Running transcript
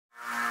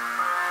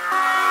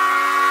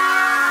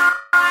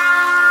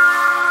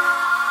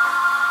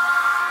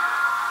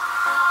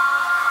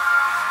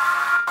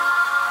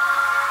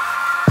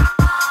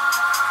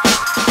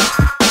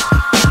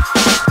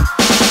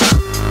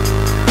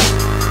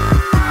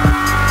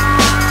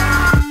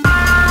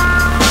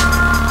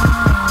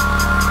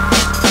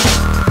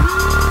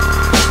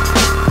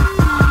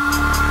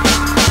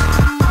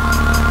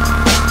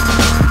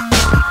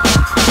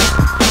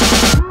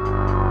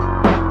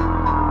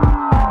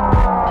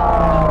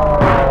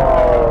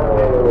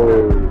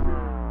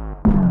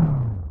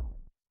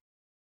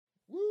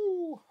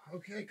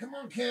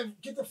Kev.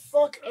 Get the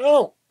fuck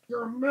out.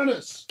 You're a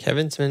menace.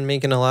 Kevin's been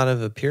making a lot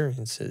of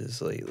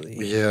appearances lately.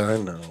 Yeah, I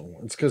know.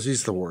 It's because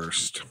he's the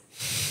worst.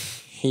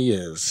 He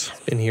is.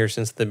 Been here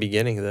since the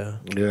beginning, though.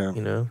 Yeah.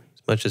 You know,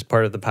 as much as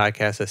part of the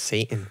podcast as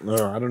Satan.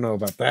 No, I don't know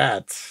about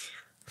that.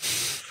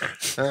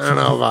 I don't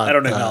know about I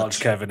don't that. acknowledge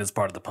Kevin as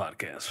part of the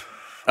podcast.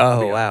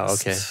 Oh, wow.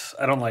 Okay.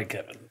 I don't like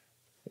Kevin.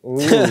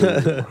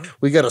 Ooh,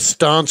 we got a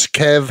staunch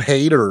Kev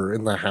hater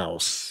in the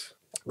house.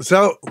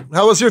 So,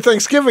 how was your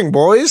Thanksgiving,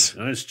 boys?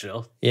 It was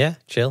chill. Yeah,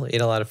 chill.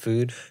 Ate a lot of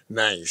food,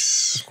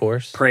 Nice. of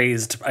course.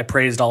 I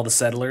praised all the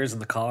settlers and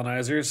the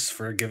colonizers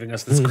for giving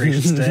us this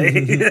gracious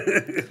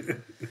day.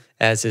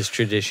 As is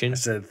tradition. I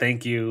said,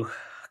 thank you,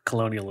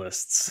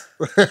 colonialists.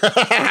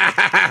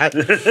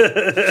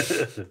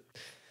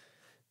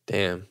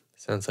 Damn.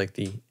 Sounds like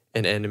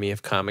an enemy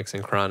of comics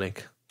and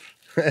chronic.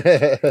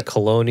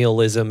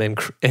 Colonialism and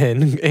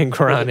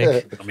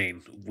chronic. I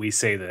mean, we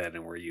say that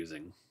and we're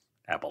using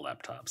Apple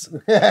laptops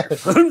and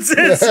microphones,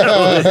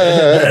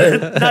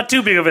 so not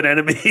too big of an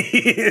enemy.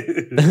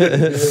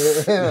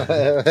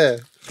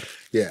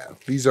 Yeah,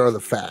 these are the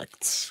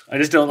facts. I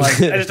just don't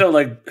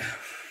like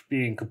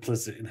being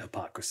complicit in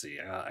hypocrisy.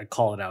 I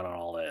call it out on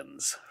all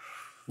ends.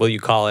 Will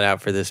you call it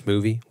out for this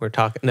movie we're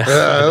talking? No.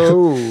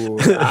 Oh.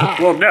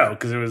 Well, no,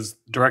 because it was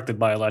directed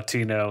by a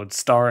Latino and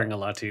starring a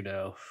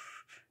Latino.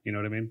 You know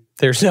what I mean?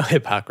 There's no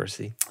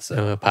hypocrisy. So-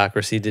 No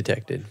hypocrisy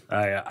detected.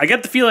 I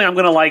get the feeling I'm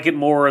going to like it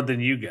more than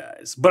you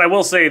guys. But I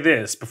will say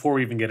this before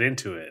we even get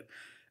into it.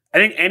 I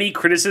think any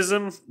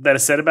criticism that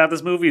is said about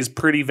this movie is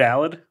pretty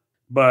valid,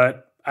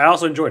 but I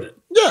also enjoyed it.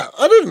 Yeah,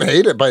 I didn't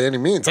hate it by any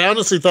means. I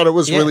honestly thought it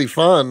was really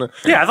fun.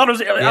 Yeah, I thought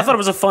it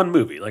was a fun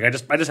movie. Like I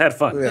just had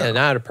fun. Yeah.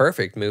 Not a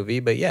perfect movie,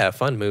 but yeah, a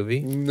fun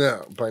movie.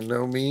 No, by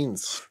no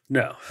means.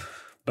 No.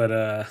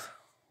 But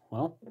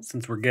well,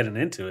 since we're getting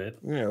into it.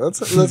 Yeah,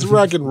 let's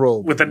rock and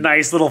roll. With a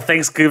nice little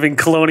Thanksgiving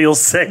colonial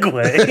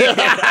segue.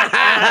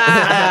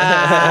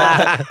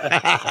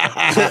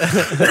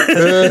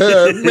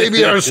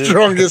 Maybe our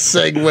strongest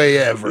segue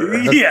ever.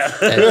 Yeah.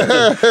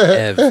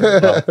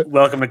 Ever.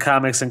 Welcome to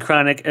Comics and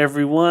Chronic,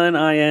 everyone.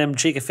 I am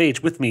Jacob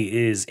H. With me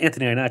is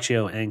Anthony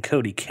Iannaccio and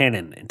Cody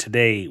Cannon. And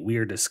today we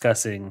are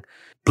discussing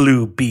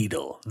Blue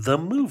Beetle, the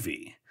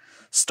movie,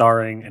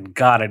 starring, and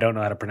God, I don't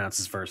know how to pronounce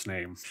his first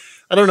name.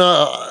 I don't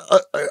know.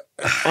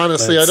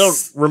 Honestly, I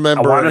don't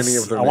remember any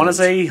of them. I want to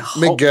say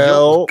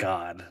Miguel. Oh,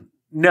 God.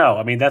 No,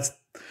 I mean, the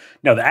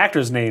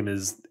actor's name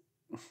is,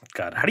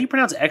 God, how do you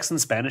pronounce X in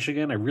Spanish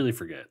again? I really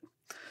forget.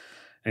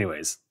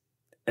 Anyways,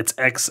 it's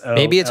XO.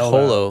 Maybe it's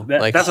Holo.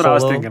 That's what I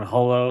was thinking.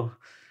 Holo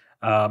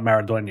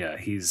Maradona.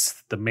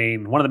 He's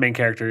one of the main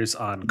characters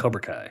on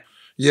Cobra Kai.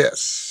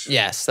 Yes.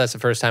 Yes, that's the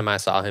first time I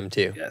saw him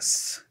too.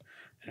 Yes.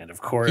 And of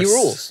course, He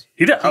rules.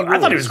 He did. I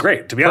thought he was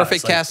great, to be honest.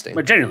 Perfect casting.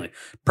 But genuinely,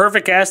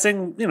 perfect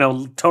casting,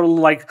 total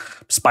like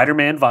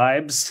Spider-Man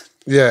vibes.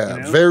 Yeah,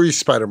 You know? very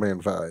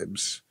Spider-Man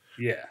vibes.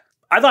 Yeah.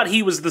 I thought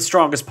he was the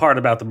strongest part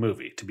about the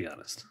movie, to be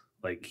honest.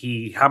 Like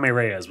Jaime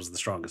Reyes was the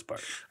strongest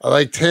part. I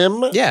liked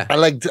him. Yeah, I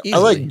like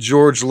easily.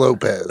 George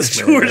Lopez.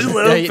 man. George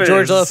Lopez. Yeah,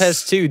 George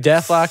Lopez too.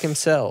 Deathlock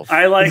himself.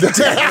 I like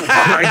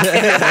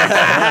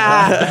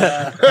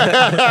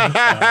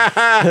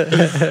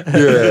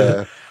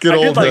Yeah. Good I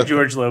old did like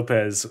George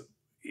Lopez,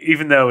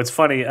 even though it's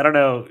funny. I don't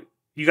know.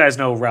 You guys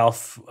know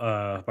Ralph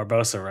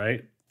Barbosa,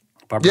 right?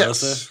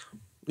 Barbosa?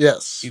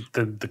 Yes.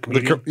 The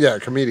comedian.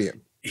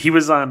 Comedian. He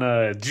was on,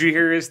 did you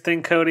hear his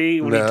thing,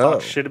 Cody, when he No.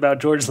 talked shit about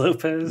George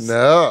Lopez?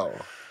 No.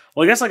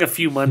 Well, I guess like a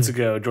few months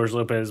ago, George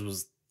Lopez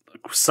was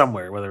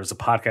somewhere, whether it was a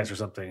podcast or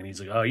something, and he's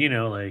like, oh,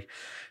 like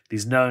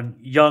these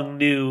young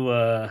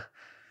new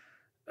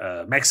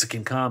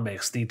Mexican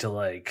comics need to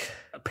like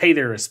pay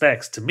their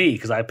respects to me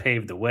because I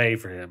paved the way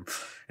for him.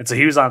 And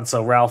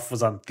so Ralph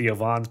was on Theo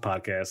Vaughn's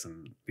podcast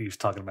and he was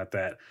talking about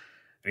that.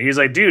 And he's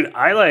like, dude,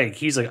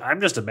 I'm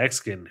just a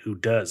Mexican who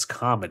does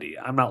comedy.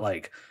 I'm not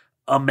like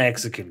a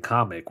Mexican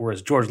comic,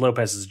 whereas George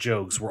Lopez's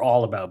jokes were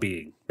all about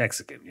being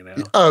Mexican,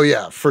 Oh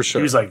yeah, for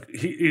sure. He was like,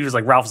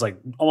 Ralph was like,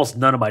 almost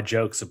none of my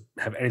jokes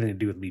have anything to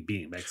do with me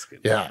being Mexican.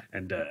 Yeah.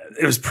 And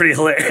it was pretty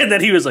hilarious. And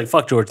then he was like,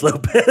 fuck George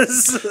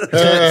Lopez.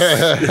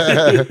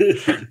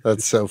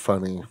 That's so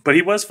funny. But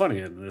he was funny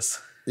in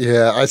this.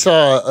 Yeah, I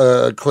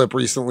saw a clip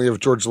recently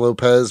of George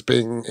Lopez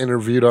being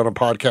interviewed on a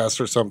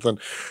podcast or something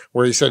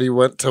where he said he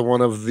went to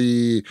one of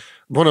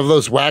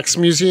those wax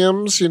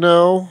museums,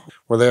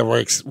 where they have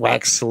like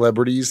wax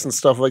celebrities and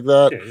stuff like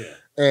that.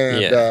 Yeah.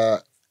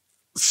 And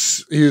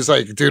he was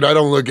like, dude, I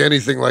don't look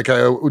anything like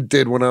I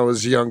did when I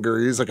was younger.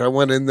 He's like, I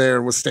went in there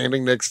and was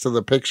standing next to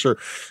the picture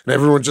and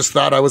everyone just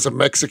thought I was a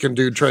Mexican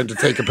dude trying to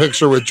take a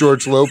picture with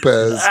George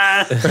Lopez.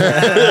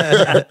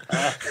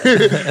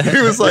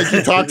 He was like,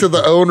 he talked to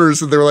the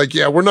owners and they were like,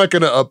 yeah, we're not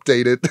going to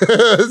update it.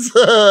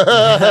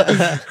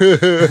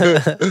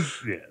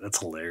 Yeah, that's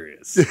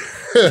hilarious.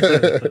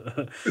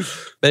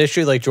 But it's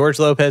true, like George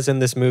Lopez in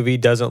this movie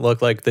doesn't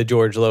look like the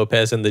George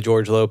Lopez in the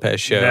George Lopez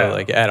show, No.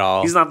 like at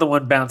all. He's not the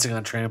one bouncing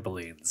on trampolines.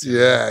 siblings.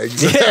 Yeah,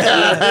 exactly.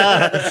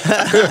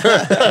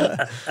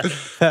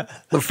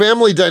 The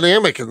family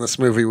dynamic in this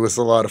movie was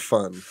a lot of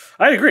fun.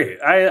 I agree.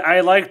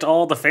 I liked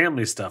all the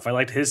family stuff. I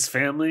liked his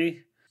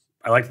family.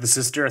 I liked the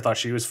sister. I thought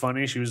she was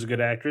funny. She was a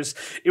good actress.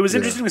 It was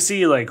interesting to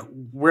see like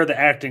where the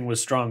acting was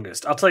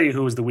strongest. I'll tell you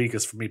who was the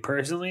weakest for me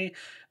personally.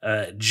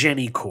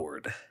 Jenny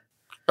Cord.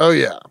 Oh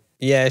yeah.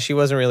 Yeah, she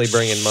wasn't really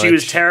bringing much. She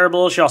was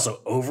terrible. She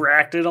also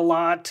overacted a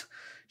lot.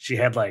 She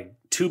had like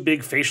too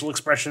big facial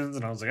expressions,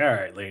 and I was like, all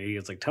right, lady,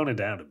 it's like tone it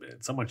down a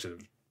bit. Someone should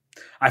have.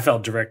 I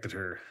felt directed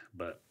her,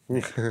 but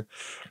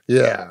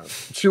Yeah.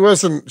 She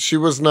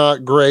was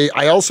not great.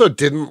 I also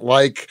didn't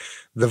like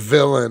the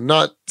villain,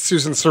 not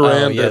Susan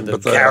Sarandon, the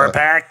but the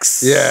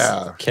Carapax.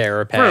 Yeah.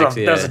 Carapax.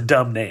 That was a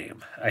dumb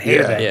name. I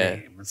hated that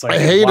name. It's like I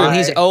hated why?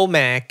 He's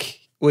OMAC,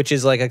 which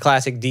is like a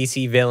classic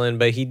DC villain,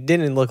 but he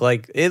didn't look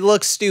like it.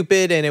 Looked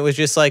stupid, and it was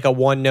just like a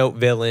one-note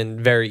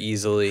villain very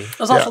easily. I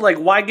was also like,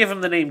 why give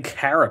him the name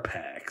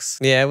Carapax?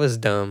 Yeah, it was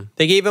dumb.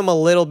 They gave him a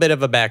little bit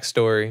of a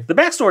backstory. The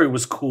backstory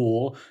was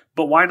cool,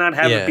 but why not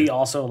have it be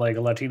also like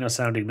a Latino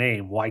sounding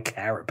name? Why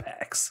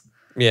Carapax?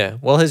 Yeah.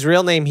 Well, his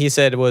real name, he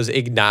said, was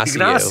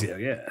Ignacio. Ignacio,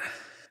 yeah.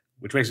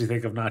 Which makes me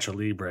think of Nacho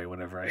Libre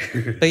whenever I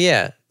hear it. But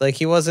yeah, like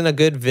he wasn't a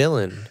good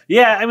villain.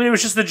 Yeah, I mean, it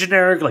was just the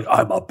generic, like,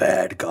 I'm a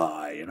bad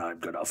guy and I'm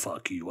going to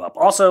fuck you up.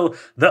 Also,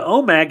 the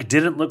OMAC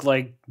didn't look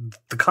like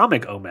the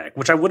comic OMAC,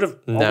 which I would have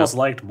almost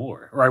liked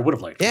more. Or I would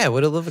have liked more. Yeah, it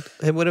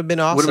would have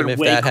been awesome if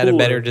that had a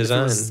better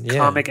design.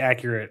 Comic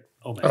accurate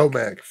OMAC.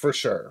 OMAC, for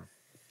sure.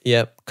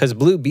 Yep, because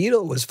Blue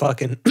Beetle was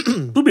fucking...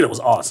 Blue Beetle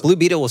was awesome. Blue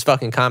Beetle was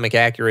fucking comic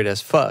accurate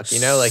as fuck. You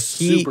know, like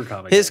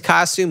his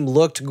costume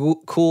looked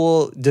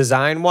cool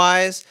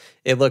design-wise.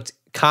 It looked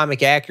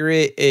comic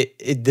accurate.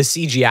 The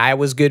CGI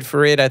was good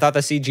for it. I thought the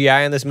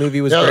CGI in this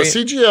movie was great.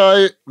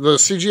 The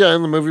CGI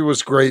in the movie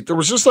was great. There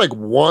was just like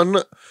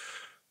one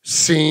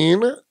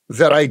scene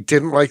that I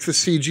didn't like the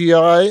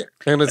CGI,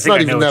 and it's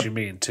not even that. What you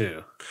mean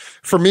too.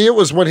 For me, it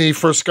was when he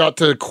first got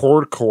to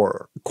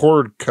Cordco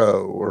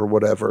or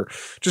whatever.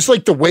 Just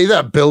like the way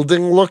that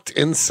building looked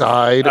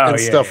inside and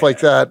stuff like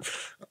that.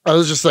 I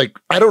was just like,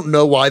 I don't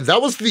know why.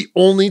 That was the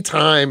only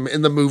time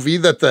in the movie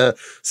that the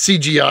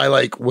CGI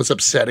like was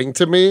upsetting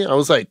to me. I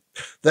was like,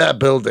 that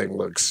building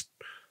looks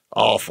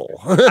awful.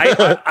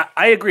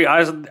 I agree.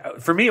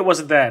 For me, it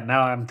wasn't that.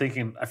 Now I'm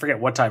thinking, I forget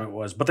what time it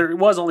was, but there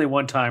was only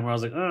one time where I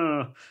was like,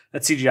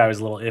 that CGI was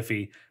a little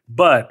iffy.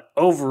 But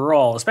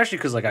overall, especially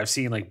because like I've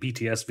seen like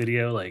BTS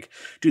video, like,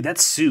 dude, that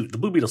suit, the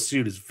Blue Beetle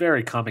suit is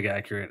very comic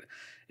accurate.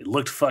 It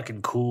looked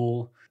fucking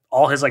cool.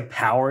 All his like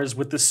powers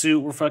with the suit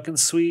were fucking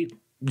sweet.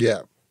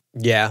 Yeah.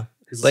 Yeah.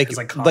 Like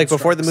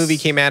before the movie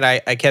came out, I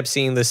kept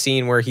seeing the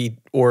scene where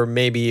or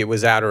maybe it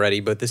was out already,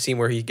 but the scene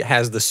where he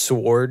has the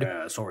sword.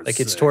 Yeah, sword's like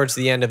it's sick. towards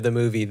the end of the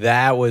movie.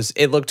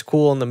 It looked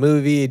cool in the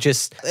movie.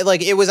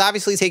 It was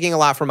obviously taking a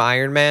lot from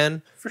Iron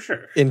Man. For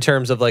sure. In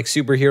terms of like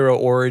superhero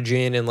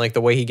origin and like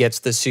the way he gets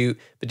the suit.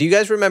 But do you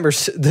guys remember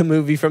the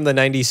movie from the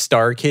 90s,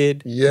 Star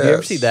Kid? Yes. You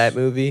ever see that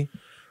movie?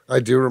 I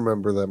do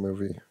remember that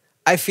movie.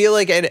 I feel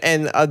like,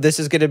 and this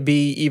is going to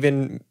be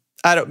even...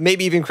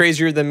 maybe even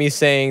crazier than me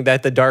saying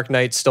that the Dark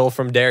Knight stole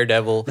from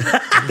Daredevil.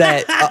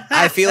 That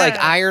I feel like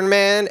Iron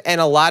Man and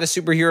a lot of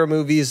superhero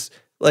movies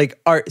like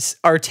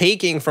are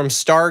taking from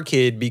Star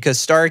Kid,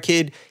 because Star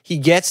Kid, he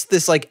gets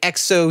this like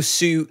exo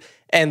suit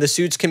and the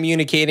suit's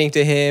communicating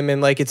to him,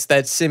 and like it's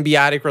that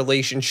symbiotic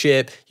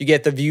relationship. You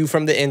get the view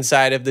from the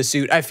inside of the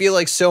suit. I feel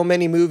like so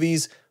many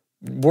movies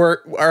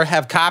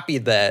have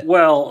copied that.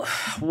 Well,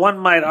 one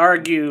might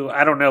argue,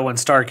 I don't know when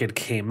Star Kid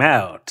came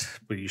out,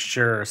 but you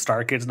sure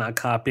Star Kid's not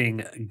copying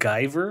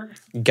Guyver?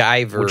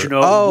 Guyver.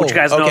 What you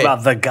guys know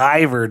about the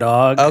Guyver,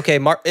 dog? Okay,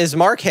 is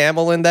Mark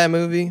Hamill in that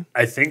movie?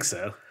 I think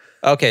so.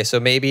 Okay, so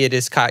maybe it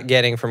is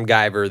getting from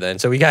Guyver then.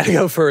 So we got to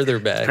go further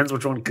back. Depends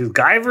which one. Because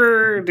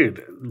Guyver,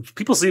 dude,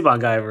 people sleep on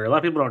Guyver. A lot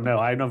of people don't know.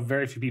 I know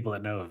very few people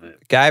that know of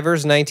it.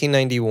 Guyver's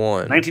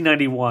 1991.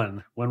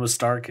 1991. When was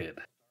Star Kid?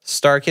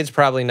 Star Kid's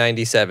probably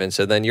 97,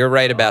 so then you're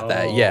right about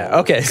that. Yeah,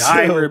 okay.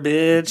 Guyver,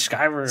 bitch.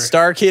 Guyver.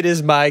 Star Kid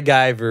is my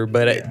Guyver,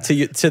 but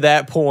to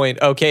that point,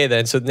 okay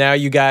then. So now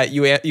you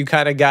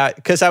kind of got,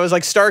 because I was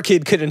like, Star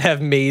Kid couldn't have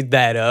made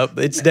that up.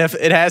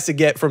 It has to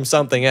get from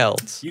something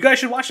else. You guys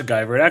should watch the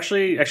Guyver. It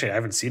actually, I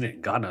haven't seen it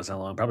in God knows how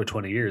long, probably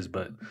 20 years,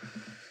 but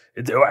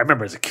I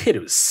remember as a kid,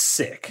 it was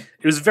sick.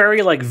 It was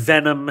very like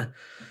Venom.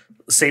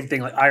 Same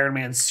thing, like Iron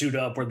Man suit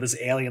up, where this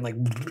alien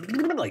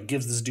like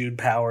gives this dude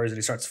powers and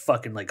he starts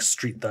fucking like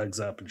street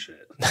thugs up and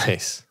shit.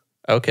 Nice.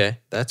 Okay,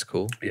 that's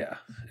cool. Yeah,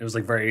 it was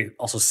like very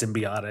also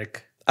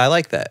symbiotic. I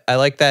like that. I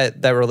like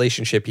that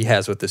relationship he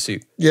has with the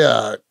suit.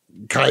 Yeah,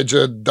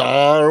 Kaija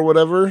Da or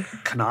whatever.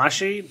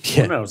 Kanashi? Yeah. I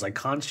don't know, it was like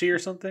Kanshi or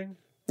something.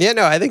 Yeah,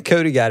 no, I think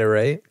Cody got it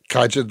right.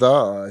 Kaija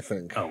Da, I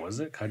think. Oh, was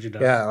it? Kaija Da?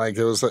 Yeah, like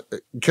it was.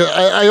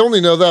 I only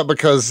know that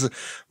because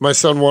my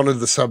son wanted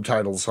the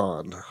subtitles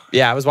on.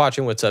 Yeah, I was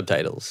watching with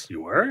subtitles.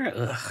 You were?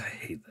 Ugh, I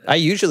hate that. I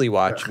usually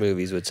watch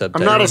movies with I'm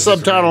subtitles. not a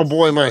subtitle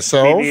boy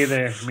myself. Me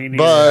neither.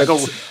 But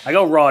I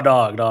go raw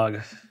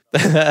dog.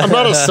 I'm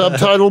not a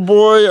subtitle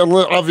boy,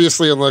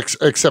 obviously, unless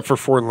except for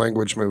foreign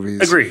language movies.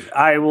 Agreed.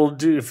 I will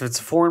do if it's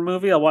a foreign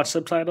movie, I'll watch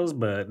subtitles,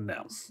 but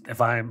no.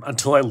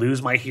 Until I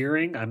lose my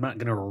hearing, I'm not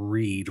gonna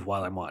read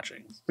while I'm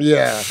watching.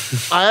 Yeah.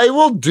 I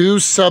will do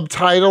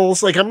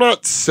subtitles. Like, I'm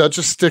not such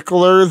a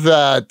stickler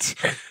that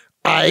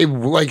I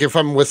like if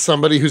I'm with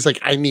somebody who's like,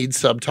 I need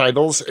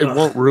subtitles, it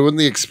won't ruin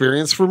the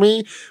experience for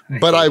me.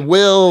 But I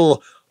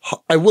will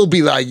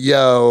be like,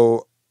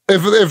 yo,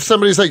 if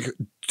somebody's like,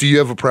 do you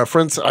have a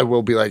preference? I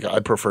will be like, I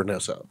prefer no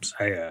subs.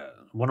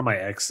 One of my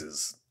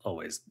exes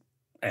always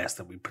asked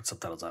that we put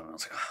subtitles on, and I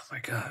was like, oh my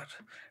god.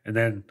 And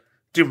then,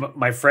 dude,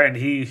 my friend,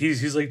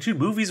 he's like, dude,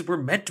 movies were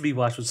meant to be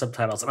watched with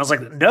subtitles, and I was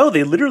like, no,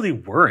 they literally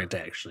weren't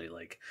actually.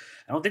 Like,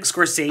 I don't think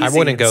Scorsese. I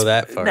wouldn't go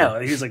that far. No,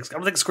 he's like, I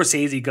don't think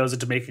Scorsese goes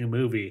into making a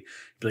movie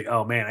be like,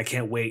 oh man, I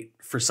can't wait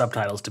for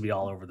subtitles to be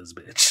all over this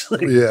bitch.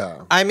 Like,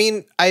 yeah. I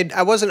mean,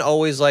 I wasn't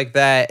always like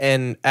that,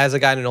 and as I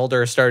gotten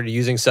older, I started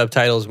using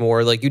subtitles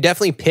more. Like, you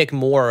definitely pick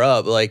more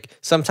up. Like,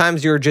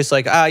 sometimes you're just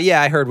like,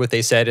 yeah, I heard what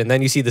they said, and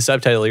then you see the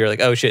subtitle, you're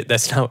like, oh shit,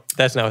 that's not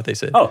what they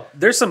said. Oh,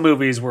 there's some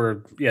movies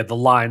where the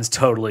lines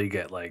totally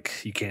get like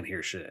you can't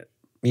hear shit.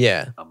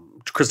 Yeah.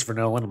 Christopher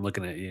Nolan, I'm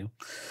looking at you.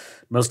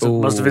 Most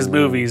of his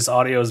movies,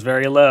 audio is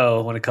very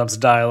low when it comes to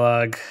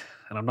dialogue,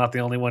 and I'm not the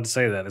only one to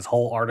say that. His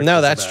whole article.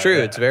 No, that's true.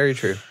 It's very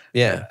true.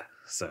 Yeah.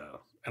 So,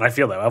 and I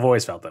feel that I've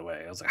always felt that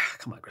way. I was like,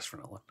 come on, Christopher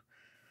Nolan.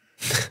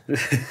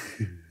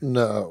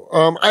 No.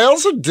 I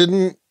also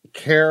didn't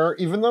care,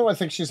 even though I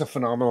think she's a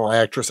phenomenal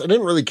actress. I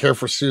didn't really care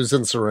for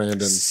Susan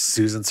Sarandon.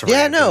 Susan Sarandon.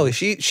 Yeah, no,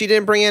 she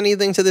didn't bring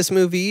anything to this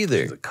movie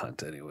either. She's a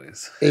cunt,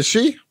 anyways. Is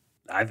she?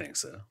 I think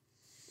so.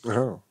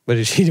 Oh. What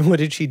did she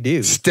do?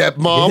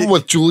 Stepmom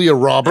with Julia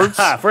Roberts.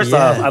 First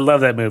off, I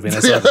love that movie. And I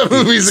saw that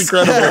movie's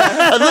incredible.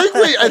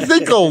 I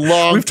think a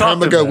long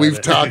time ago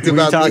we've talked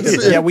about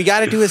this. Yeah, we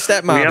got to do a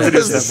stepmom. We have to do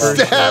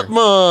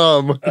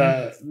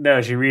stepmom.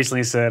 No, she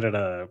recently said at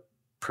a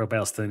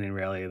pro-Palestinian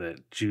rally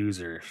that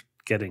Jews are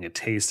getting a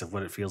taste of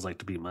what it feels like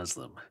to be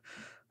Muslim.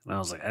 And I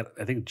was like, I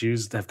think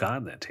Jews have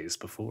gotten that taste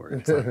before.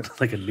 It's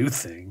not like a new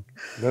thing.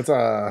 That's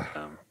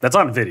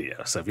on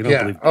video. So if you don't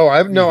believe,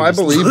 I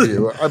believe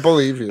you. I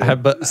believe you. I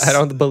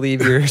don't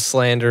believe you're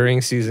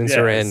slandering Susan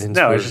Sarandon's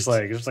No, words. it's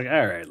just like,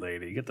 all right,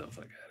 lady, get the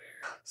fuck out of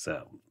here.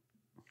 So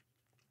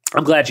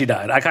I'm glad she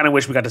died. I kind of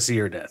wish we got to see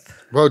her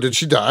death. Whoa, did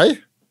she die?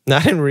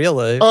 Not in real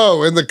life.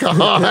 Oh, in the car.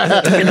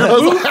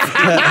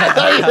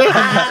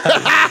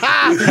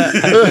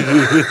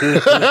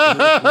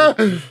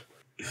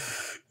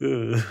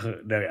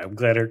 No, I'm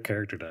glad her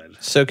character died.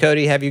 So,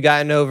 Cody, have you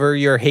gotten over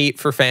your hate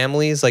for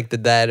families? Like,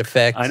 did that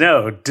affect? I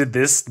know. Did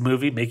this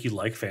movie make you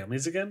like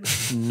families again?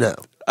 No.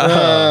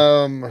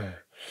 I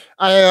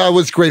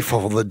was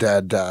grateful the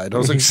dad died. I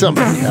was like,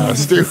 somebody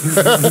has to.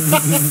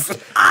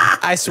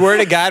 I swear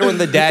to God, when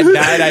the dad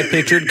died, I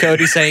pictured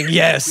Cody saying,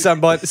 "Yes,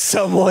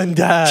 someone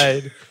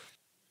died."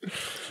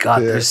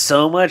 God, there's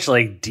so much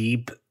like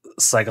deep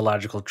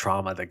psychological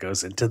trauma that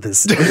goes into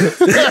this trope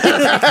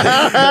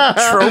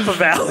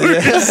of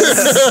ours.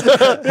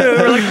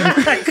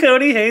 We're like,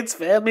 Cody hates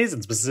families,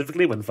 and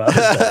specifically when fathers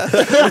die.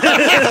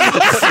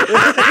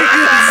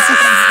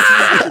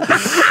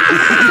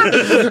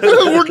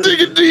 We're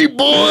digging deep,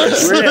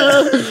 boys.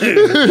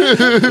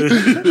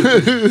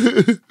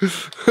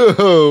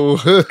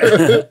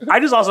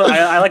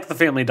 I like the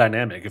family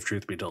dynamic, if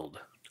truth be told.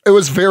 It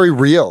was very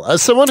real.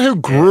 As someone who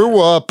grew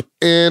up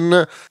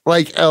in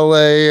like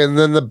LA and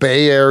then the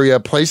Bay Area,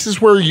 places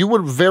where you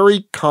would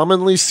very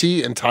commonly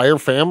see entire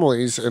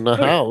families in a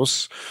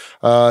house.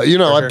 A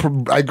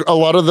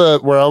lot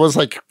of where I was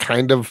like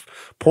kind of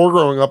poor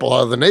growing up, a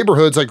lot of the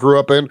neighborhoods I grew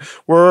up in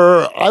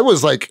where I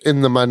was like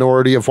in the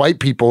minority of white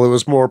people. It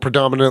was more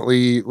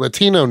predominantly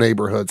Latino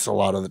neighborhoods a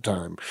lot of the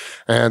time.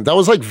 And that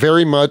was like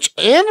very much,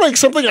 and like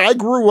something I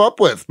grew up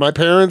with. My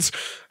parents,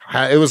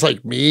 it was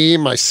like me,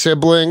 my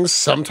siblings,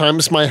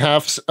 sometimes my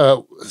half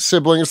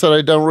siblings that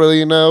I don't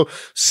really know.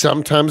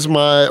 Sometimes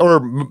my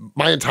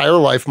entire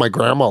life, my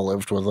grandma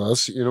lived with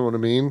us. You know what I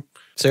mean?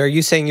 So are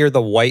you saying you're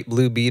the white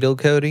blue Beetle,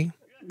 Cody?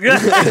 I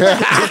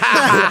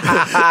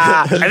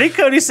think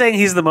Cody's saying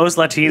he's the most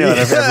Latino out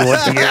of everyone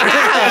here.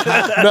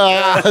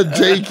 Nah,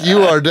 Jake,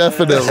 you are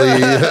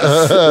definitely.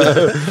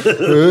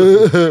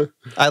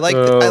 I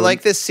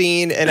like this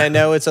scene, and I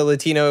know it's a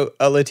Latino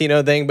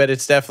thing, but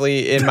it's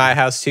definitely in my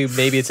house too.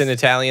 Maybe it's an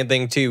Italian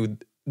thing too.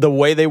 The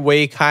way they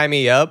wake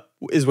Jaime up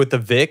is with the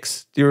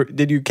Vicks.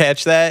 Did you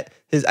catch that?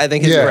 I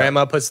think his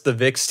grandma puts the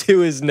Vicks to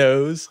his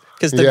nose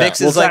because the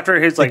Vicks is like after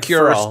his like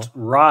cure-all. first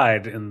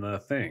ride in the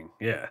thing.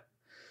 Yeah.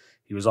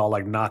 He was all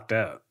like knocked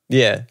out.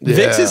 Yeah.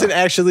 Vicks isn't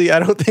actually, I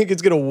don't think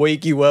it's going to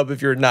wake you up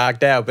if you're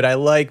knocked out, but I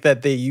like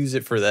that they use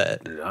it for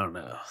that. I don't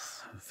know.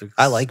 Vicks.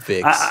 I like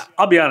Vicks.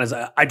 I'll be honest.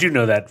 I do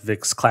know that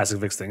classic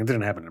Vicks thing. It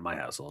didn't happen in my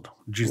household.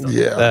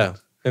 Yeah.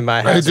 In my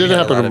It house, we didn't had a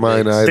happen lot in of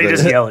mine Vicks. either. They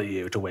just yell at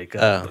you to wake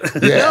up.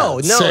 Yeah, No,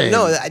 same.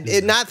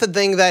 not the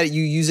thing that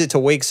you use it to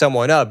wake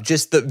someone up.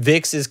 Just the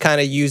Vicks is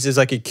kind of used as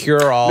like a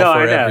cure-all No, for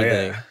I know.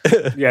 everything.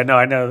 Yeah, no,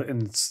 I know.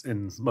 In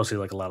mostly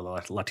like a lot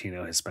of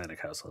Latino,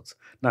 Hispanic households.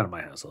 Not in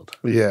my household.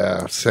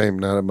 Yeah, same.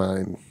 Not of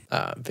mine.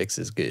 Vicks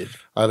is good.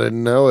 I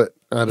didn't know it.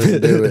 I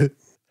didn't do it.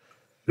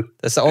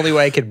 That's the only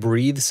way I could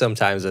breathe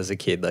sometimes as a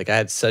kid. Like I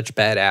had such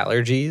bad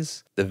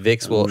allergies. The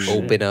Vicks will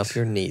open up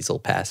your nasal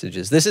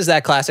passages. This is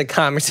that classic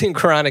Comerton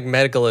chronic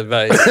medical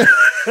advice.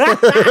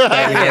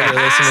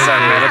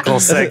 Medical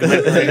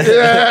segment.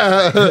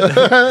 Yeah.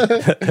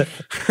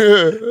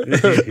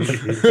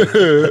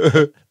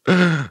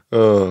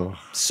 Oh.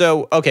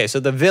 So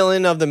the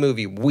villain of the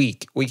movie,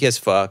 weak as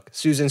fuck.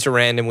 Susan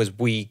Sarandon was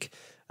weak.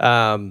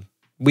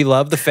 We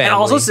love the family. And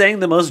also saying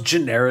the most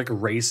generic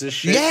racist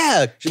shit.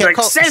 Yeah. She's like,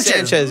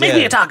 Sanchez, make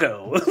me a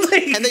taco.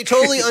 And they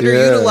totally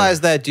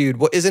underutilized that dude.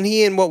 What, isn't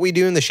he in What We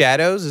Do in the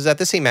Shadows? Is that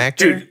the same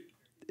actor? Dude,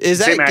 is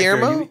that same actor.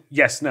 Guillermo?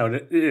 Yes, no,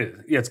 it is.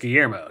 Yeah, it's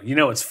Guillermo. You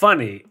know, it's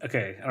funny.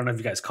 Okay, I don't know if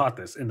you guys caught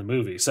this in the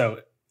movie. So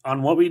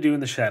on What We Do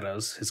in the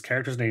Shadows, his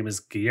character's name is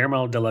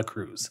Guillermo de la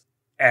Cruz.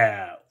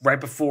 Right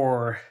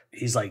before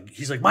he's like,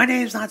 my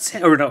name's not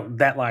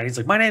that line. He's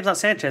like, my name's not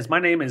Sanchez. My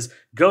name is,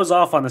 goes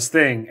off on this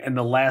thing. And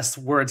the last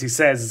words he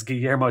says is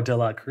Guillermo de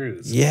la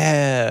Cruz.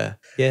 Yeah.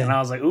 Yeah. And I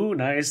was like, ooh,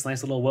 nice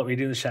little What We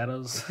Do in the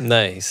Shadows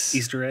Nice.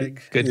 Easter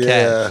egg. Good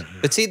catch.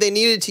 But see, they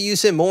needed to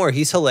use him more.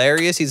 He's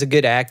hilarious. He's a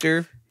good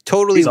actor.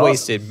 Totally He's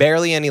wasted. awesome.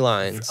 Barely any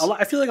lines.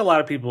 I feel like a lot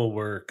of people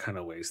were kind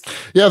of wasted.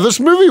 Yeah, this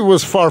movie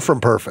was far from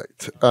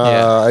perfect.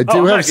 I do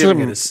I'm have not giving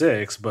some. it a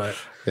 6, but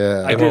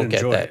Yeah, I did won't get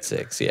enjoy that it.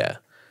 6. Yeah.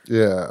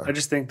 yeah. I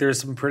just think there's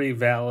some pretty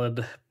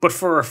valid, but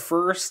for a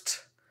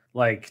first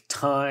like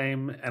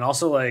time, and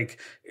also like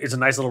it's a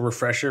nice little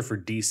refresher for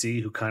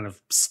DC, who kind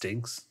of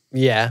stinks.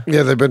 Yeah.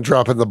 Yeah, they've been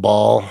dropping the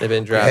ball. They've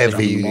been dropping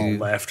heavy. All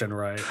left and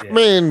right. Yeah. I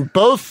mean,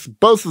 both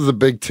of the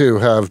big two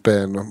have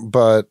been,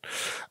 but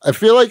I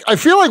feel like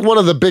one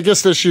of the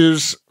biggest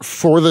issues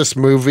for this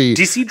movie.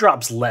 DC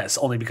drops less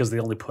only because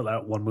they only put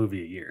out one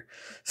movie a year.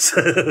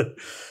 So,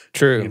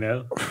 True. you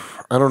know,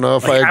 I don't know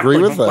if like, I agree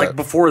like, with that. Like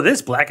before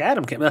this, Black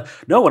Adam came out.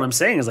 No, what I'm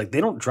saying is like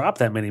they don't drop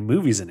that many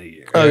movies in a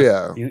year. Oh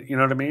yeah. You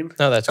know what I mean?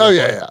 No, that's Oh good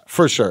yeah, point. yeah,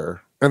 for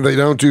sure. And they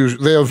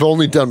have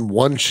only done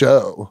one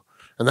show,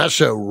 and that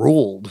show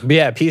ruled. But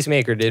yeah,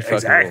 Peacemaker did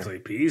fucking rule. Exactly.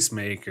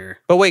 Peacemaker.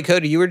 But wait,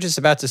 Cody, you were just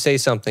about to say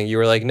something. You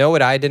were like, know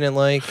what I didn't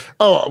like?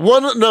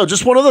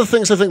 Just one of the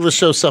things I think the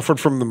show suffered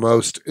from the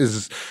most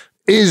is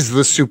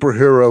the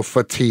superhero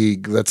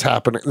fatigue that's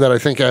happening, that I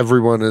think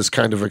everyone is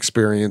kind of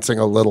experiencing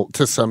a little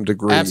to some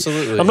degree.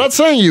 Absolutely. I'm not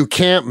saying you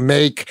can't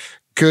make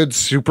good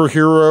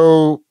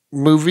superhero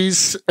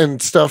movies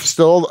and stuff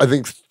still. I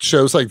think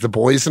shows like The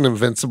Boys and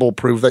Invincible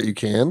prove that you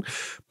can.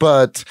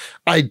 But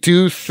I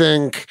do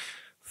think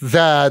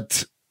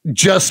that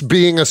just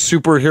being a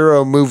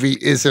superhero movie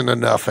isn't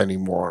enough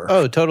anymore.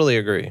 Oh, totally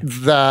agree.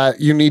 That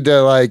you need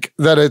to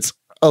that it's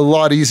a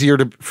lot easier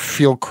to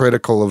feel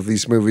critical of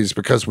these movies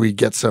because we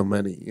get so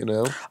many, you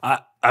know?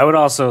 I would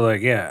also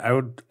I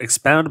would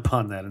expound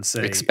upon that and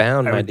say,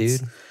 Expound, my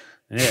dude.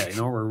 Yeah, you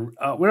know,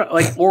 we're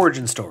like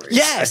origin stories.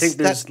 Yes, I think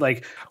there's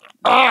like.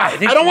 I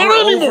think don't want we're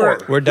it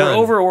anymore. We're done.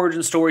 We're over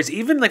origin stories.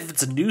 Even like if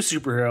it's a new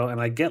superhero, and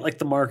I get like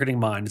the marketing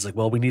mind is like,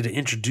 well, we need to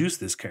introduce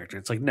this character.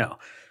 It's like, no,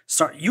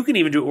 sorry, you can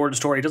even do an origin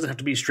story. It doesn't have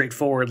to be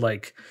straightforward.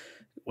 Like,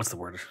 what's the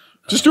word?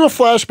 Just do a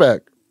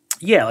flashback.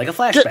 Yeah, like a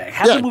flashback.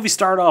 Have the movie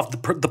start off.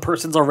 The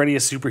person's already a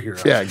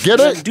superhero. Yeah, get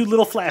it? Do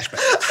little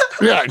flashbacks.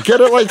 Yeah,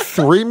 get it like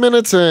 3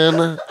 minutes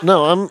in.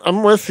 No,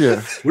 I'm with you.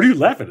 What are you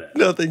laughing at?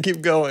 Nothing, keep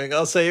going.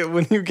 I'll say it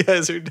when you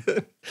guys are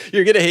done.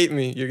 You're going to hate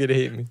me.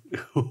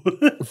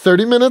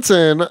 30 minutes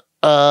in,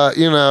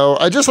 watching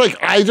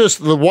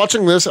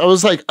this, I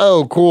was like,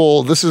 oh,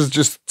 cool. This is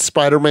just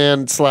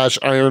Spider-Man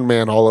 / Iron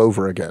Man all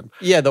over again.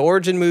 Yeah, the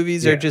origin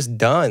movies are just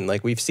done.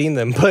 Like, we've seen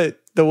them. But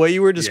the way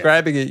you were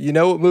describing it, you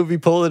know what movie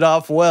pulled it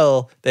off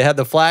well? They had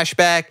the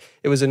flashback.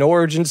 It was an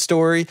origin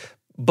story,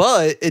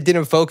 but it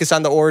didn't focus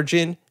on the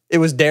origin. It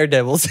was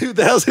Daredevil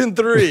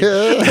 2003.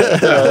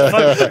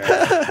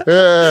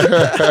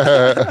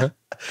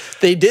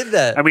 They did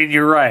that. I mean,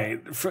 you're right.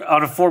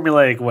 On a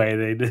formulaic way,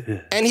 they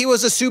did. And he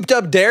was a souped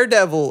up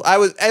Daredevil.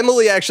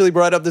 Emily actually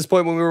brought up this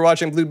point when we were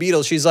watching Blue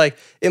Beetle. She's like,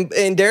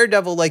 in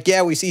Daredevil, like,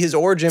 yeah, we see his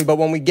origin, but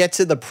when we get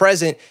to the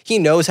present, he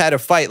knows how to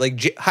fight.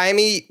 Like,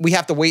 Jaime, we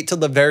have to wait till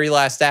the very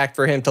last act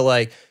for him to,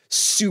 like,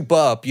 soup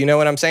up. You know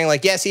what I'm saying?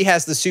 Like, yes, he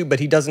has the suit, but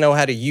he doesn't know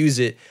how to use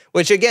it.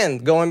 Which, again,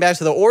 going back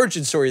to the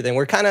origin story thing,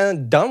 we're kind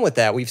of done with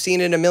that. We've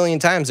seen it a million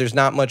times. There's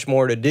not much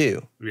more to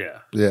do. Yeah.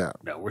 Yeah.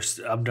 No,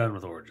 I'm done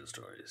with origin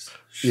stories.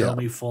 Show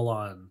me full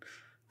on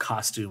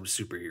costume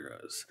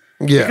superheroes.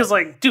 Yeah. Because,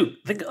 like, dude,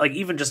 think like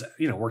even just,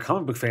 we're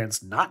comic book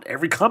fans. Not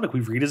every comic we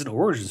read is an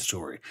origin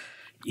story.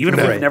 Even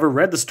if we've never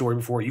read the story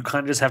before, you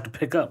kind of just have to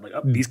pick up like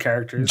these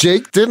characters.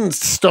 Jake didn't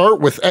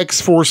start with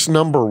X-Force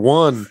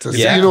 #1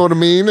 Yeah. you know what I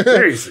mean?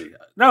 Seriously.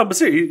 No, but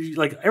seriously,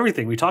 like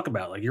everything we talk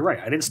about, like you're right.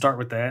 I didn't start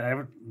with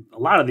that. A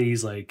lot of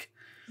these, like,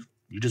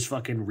 You just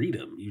fucking read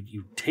them.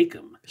 You take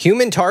them.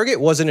 Human Target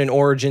wasn't an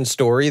origin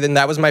story. Then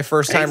that was my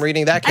first time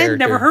reading that character. I had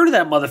never heard of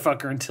that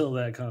motherfucker until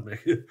that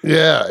comic.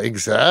 Yeah,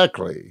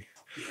 exactly.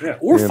 Yeah,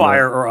 or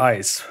Fire or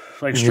Ice.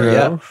 Like straight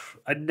Yeah. up.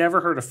 I'd never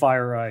heard of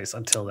Fire or Ice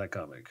until that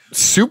comic.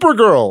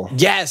 Supergirl.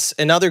 Yes,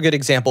 another good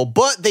example.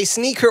 But they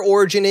sneak her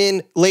origin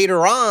in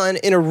later on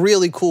in a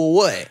really cool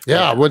way.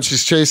 Yeah, when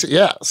she's chasing.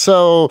 Yeah,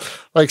 so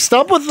like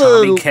stop with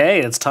Tommy the. K.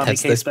 It's Tommy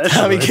That's K. the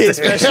special. Tommy right K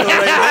there. special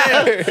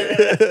right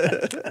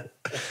there.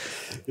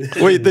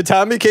 Wait, the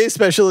Tommy K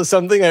special is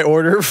something I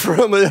order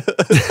from a.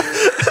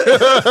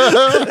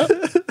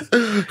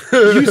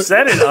 You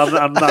said it on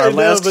our I know,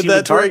 last but Human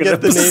that's where I Target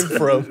get the episode. name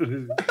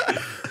from.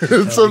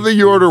 It's something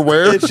you order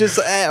where? It's just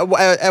at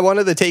one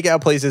of the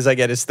takeout places I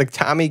get. It's the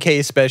Tommy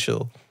K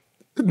special.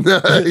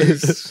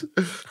 Nice.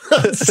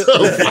 That's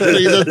so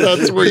funny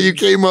that's where you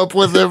came up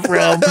with it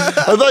from.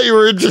 I thought you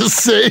were just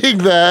saying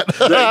that.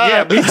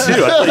 Yeah, me too.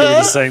 I thought you were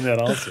just saying that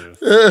also.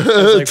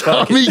 Like,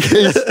 fuck Tommy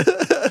Case.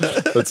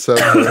 That's so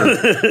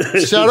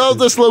funny. Shout out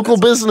this local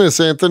business,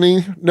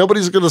 Anthony.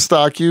 Nobody's going to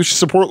stalk you.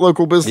 Support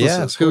local businesses.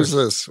 Yeah, of Who's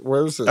this?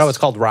 Where's this? Oh, it's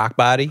called Rock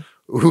Body.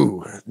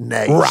 Ooh,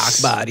 nice. Rock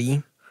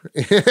Body.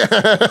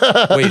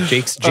 Wait,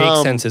 Jake's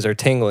senses are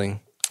tingling.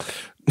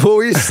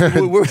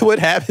 What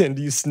happened?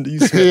 You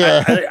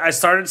Yeah. I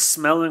started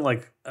smelling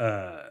like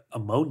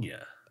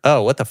ammonia.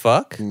 Oh, what the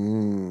fuck?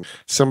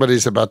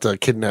 Somebody's about to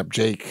kidnap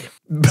Jake.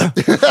 Well,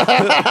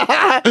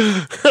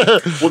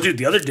 dude,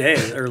 the other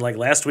day or like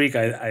last week,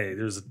 I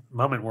there was a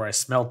moment where I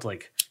smelled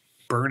like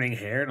burning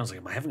hair, and I was like,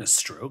 "Am I having a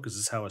stroke? Is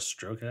this how a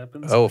stroke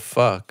happens?" Oh,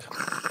 fuck.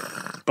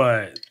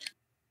 But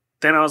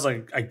then I was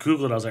like, I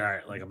googled it. I was like, all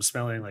right, like I'm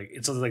smelling like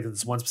it's like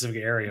this one specific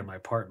area in my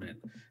apartment.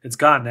 It's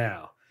gone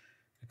now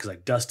because I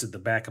dusted the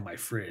back of my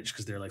fridge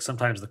because they're like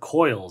sometimes the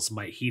coils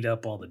might heat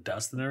up all the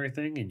dust and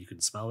everything, and you can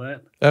smell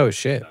that. Oh,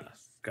 shit.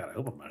 God, I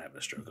hope I'm not having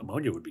a stroke.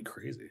 Ammonia would be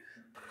crazy.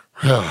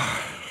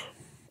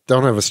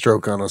 Don't have a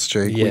stroke on us,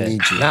 Jake. We Yeah,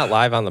 need you. not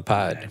live on the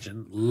pod.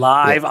 Imagine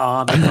live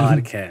on the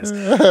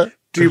podcast.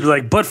 Dude, be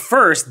like, but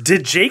first,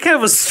 did Jake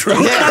have a stroke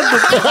on the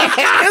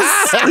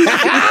podcast?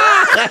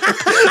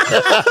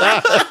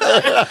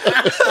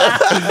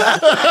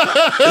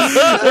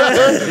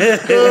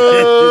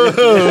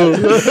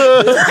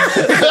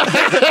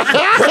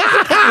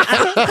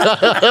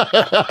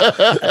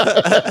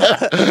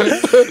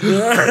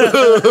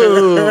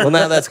 Well,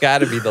 now that's got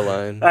to be the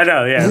line. I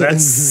know, yeah.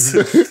 That's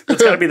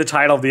got to be the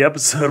title of the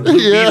episode. Blue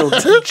Yeah. Beetle,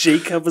 did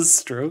Jake have a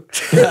stroke?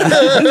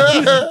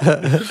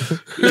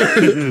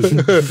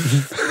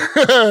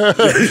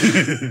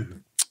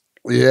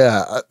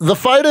 Yeah, the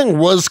fighting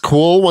was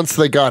cool once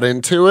they got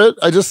into it.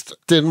 I just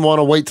didn't want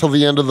to wait till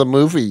the end of the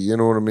movie. You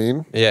know what I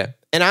mean? Yeah.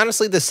 And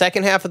honestly, the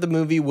second half of the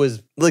movie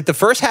was like the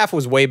first half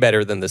was way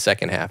better than the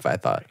second half, I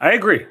thought. I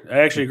agree. I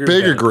actually agree.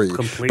 Big with that agree.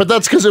 completely. But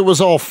that's because it was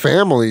all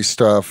family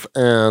stuff,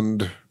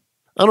 and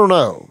I don't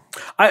know.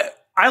 I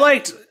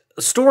liked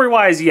story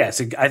wise. Yes,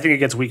 I think it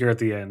gets weaker at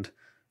the end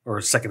or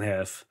second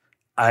half.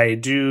 I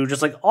do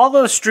just like all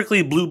the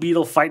strictly Blue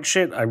Beetle fight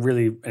shit. I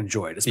really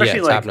enjoyed, especially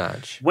Yeah, like top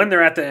notch. when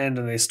they're at the end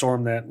and they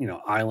storm that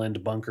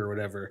island bunker or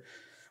whatever.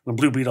 When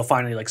Blue Beetle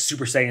finally like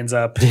Super Saiyans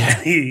up,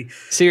 and he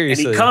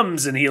Seriously.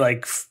 comes and he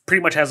like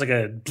pretty much has like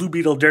a Blue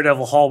Beetle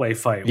Daredevil hallway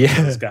fight with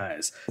Yeah. those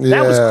guys.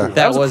 That was Yeah. cool.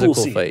 That was a cool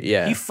scene. fight,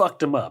 yeah. He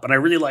fucked him up, and I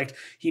really liked.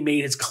 He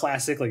made his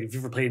classic like if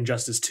you ever played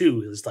Injustice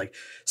 2, his like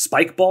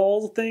spike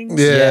ball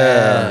things.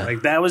 Yeah.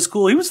 Like that was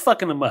cool. He was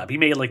fucking him up. He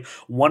made like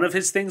one of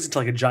his things into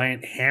like a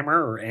giant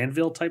hammer or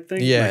anvil type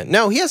thing. Yeah. Like,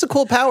 No, he has a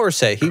cool power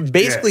set. He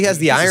basically has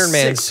the he's a Iron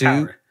Man sick suit.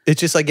 power. It's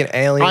just like an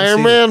alien Iron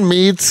suit. Man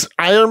meets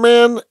Iron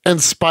Man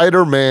and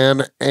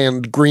Spider-Man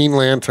and Green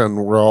Lantern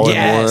were all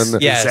Yes, in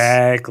one. yes.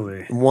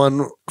 Exactly.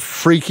 One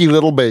freaky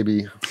little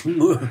baby.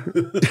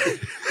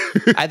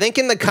 I think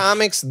in the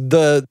comics,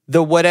 the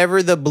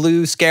whatever the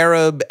blue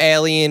scarab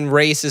alien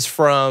race is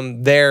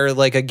from, they're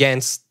like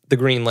against the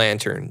Green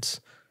Lanterns.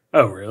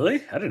 Oh,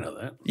 really? I didn't know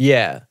that.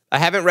 Yeah. I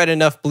haven't read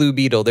enough Blue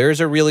Beetle. There's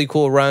a really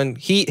cool run.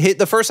 He hit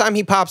the first time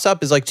he pops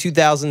up is like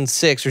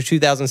 2006 or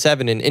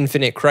 2007 in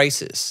Infinite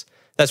Crisis.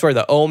 That's where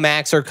the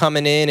Omax are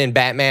coming in and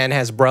Batman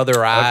has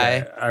Brother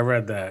Eye. Okay, I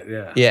read that.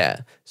 Yeah. Yeah.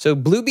 So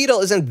Blue Beetle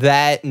isn't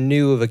that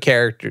new of a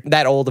character,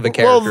 that old of a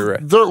character.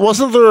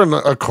 Wasn't there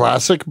a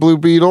classic Blue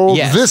Beetle?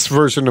 Yes. This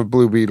version of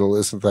Blue Beetle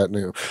isn't that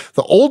new.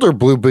 The older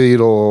Blue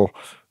Beetle,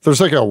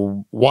 there's like a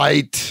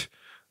white,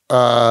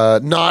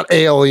 not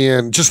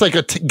alien, just like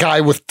a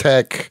guy with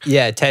tech.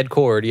 Yeah, Ted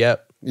Cord,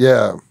 yep.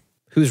 Yeah.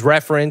 Whose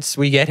reference,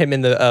 we get him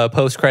in the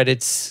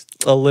post-credits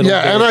a little bit.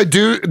 Yeah, and I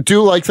do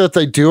like that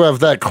they do have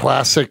that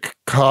classic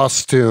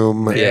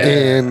costume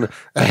in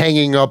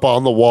hanging up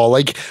on the wall.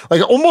 Like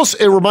almost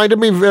it reminded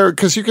me very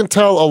because you can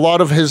tell a lot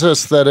of his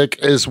aesthetic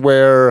is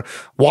where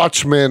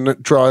Watchmen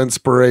draw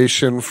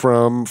inspiration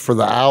from for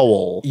the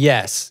owl.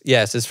 Yes,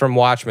 it's from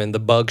Watchmen, the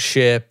bug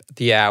ship,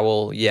 the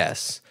owl,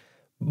 yes.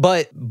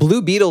 But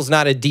Blue Beetle's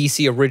not a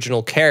DC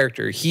original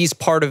character. He's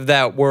part of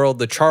that world,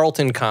 the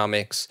Charlton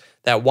comics,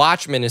 that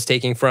Watchmen is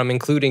taking from,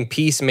 including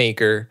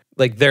Peacemaker.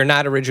 Like, they're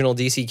not original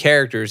DC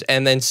characters.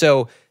 And then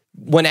so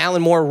when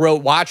Alan Moore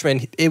wrote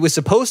Watchmen, it was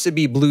supposed to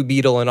be Blue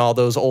Beetle and all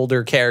those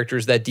older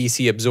characters that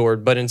DC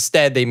absorbed, but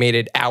instead they made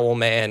it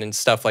Owlman and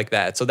stuff like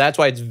that. So that's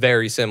why it's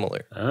very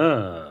similar.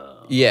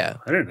 Oh, yeah,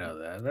 I didn't know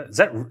that.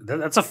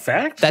 That's a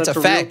fact. That's a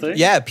fact.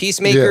 Yeah,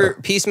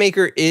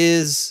 Peacemaker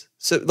is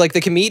like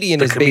the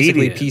comedian is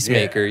basically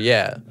Peacemaker.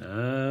 Yeah.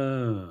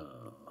 Oh,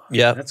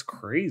 yeah, that's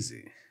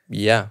crazy.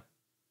 Yeah,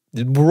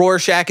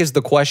 Rorschach is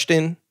the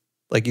Question.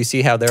 Like, you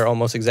see how they're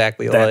almost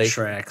exactly alike. That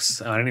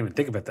tracks. I didn't even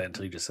think about that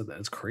until you just said that.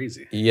 It's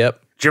crazy. Yep.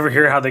 Did you ever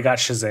hear how they got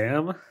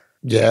Shazam?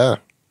 Yeah.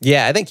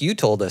 Yeah, I think you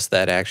told us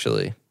that,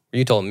 actually.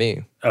 You told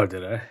me. Oh,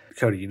 did I?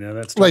 Cody, you know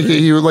that story?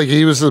 Like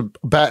he was a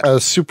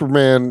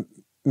Superman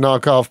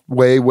knockoff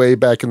way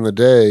back in the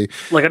day.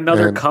 Like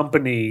another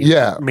company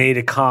made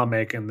a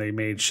comic and they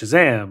made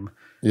Shazam.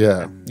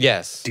 Yeah.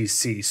 Yes.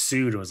 DC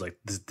sued and was like,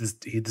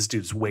 this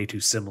dude's way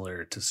too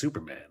similar to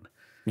Superman.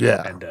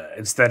 Yeah. And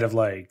instead of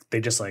they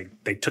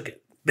took it.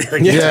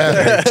 Straight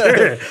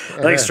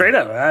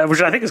up,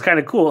 which I think is kind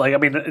of cool. Like, I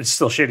mean, it's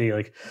still shitty.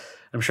 Like,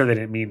 I'm sure they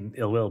didn't mean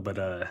ill will, but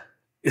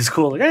it's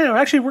cool. Like, yeah,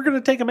 actually, we're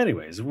gonna take him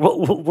anyways.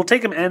 We'll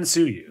take him and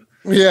sue you.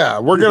 Yeah,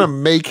 we're gonna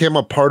make him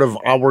a part of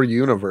our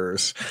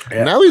universe.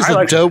 Yeah. Now he's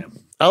like dope. Shazam.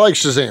 I like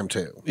Shazam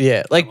too.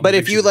 Yeah, but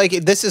if you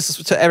this is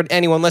to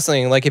anyone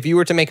listening, like if you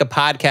were to make a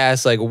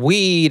podcast like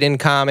weed in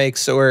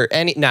comics or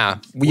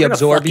we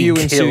absorb you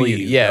and sue you.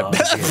 Yeah.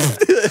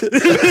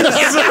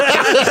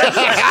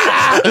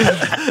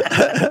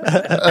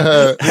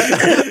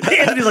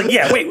 Anthony's like,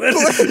 yeah, wait. Whatever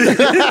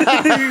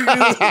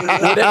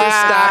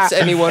stops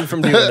anyone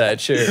from doing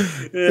that, sure.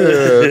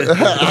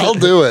 I'll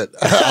do it.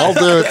 I'll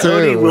do it too.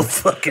 Cody will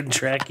fucking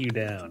track you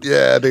down.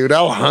 Yeah, dude,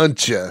 I'll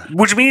hunt you.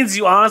 Which means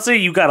you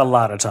got a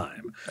lot of time.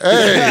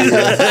 Hey,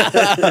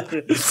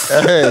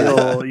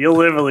 You'll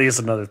live at least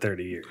another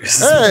 30 years.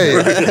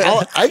 Hey,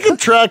 I can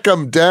track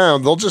them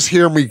down. They'll just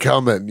hear me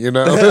coming, you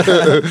know?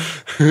 I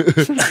was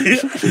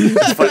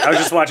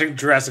just watching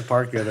Jurassic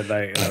Park the other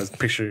night, and I was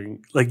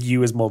picturing like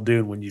you as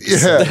Muldoon when you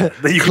just said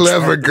that. You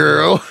clever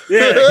girl.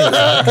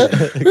 Yeah.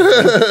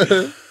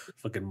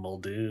 Fucking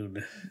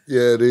Muldoon.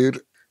 Yeah,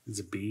 dude. He's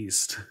a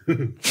beast.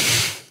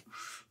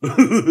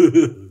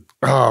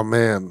 Oh,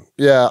 man.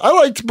 Yeah, I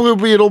liked Blue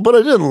Beetle, but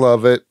I didn't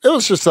love it. It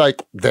was just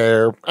like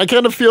there. I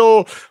kind of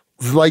feel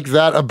like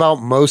that about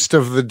most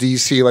of the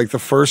DC, like the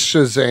first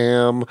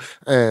Shazam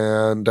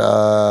and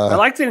I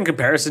liked it in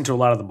comparison to a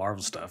lot of the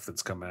Marvel stuff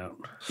that's come out.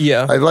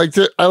 Yeah. I liked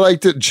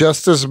it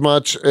just as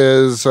much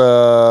as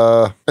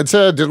I'd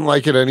say I didn't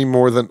like it any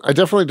more than I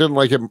definitely didn't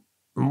like it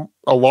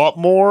a lot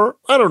more.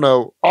 I don't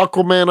know.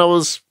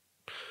 Aquaman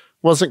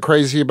wasn't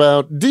crazy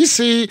about.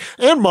 DC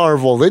and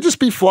Marvel, they just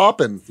be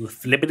flopping.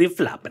 Flippity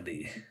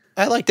floppity.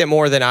 I liked it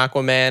more than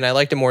Aquaman. I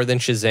liked it more than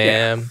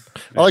Shazam.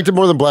 I liked it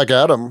more than Black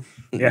Adam.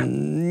 Yeah.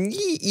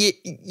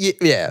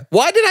 Yeah.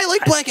 Why did I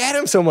like Black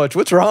Adam so much?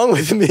 What's wrong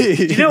with me?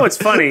 You know what's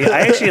funny?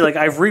 I actually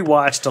I've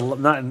rewatched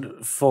not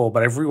in full,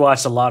 but I've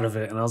rewatched a lot of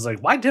it, and I was like,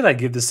 why did I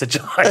give this such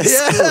a high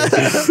score?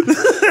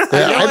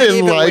 I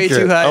didn't like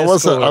it.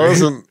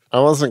 I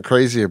wasn't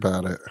crazy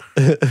about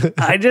it.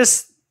 I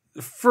just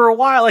for a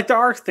while, like there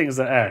are things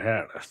that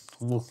I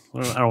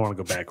don't want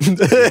to go back.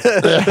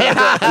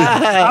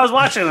 I was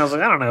watching and I was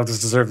like, I don't know if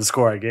this deserved the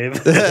score I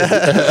gave.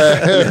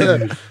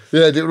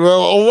 Yeah, dude.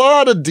 Well, a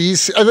lot of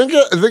DC. I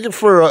think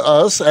for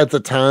us at the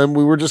time,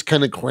 we were just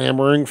kind of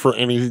clamoring for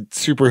any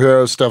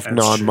superhero stuff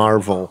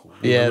non-Marvel.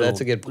 Yeah, that's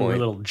a good point. We were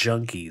little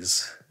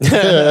junkies.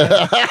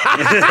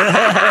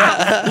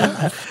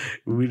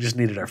 We just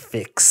needed our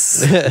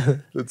fix.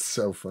 It's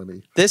so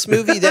funny. This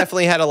movie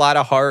definitely had a lot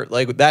of heart.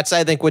 Like that's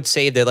I think what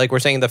saved it. Like we're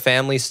saying the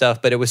family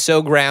stuff, but it was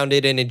so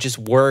grounded and it just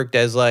worked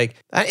as like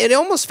it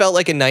almost felt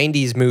like a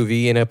 90s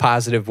movie in a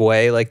positive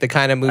way, like the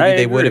kind of movie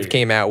they would have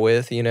came out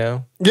with, you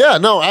know? Yeah,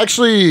 no,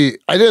 actually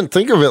I didn't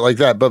think of it like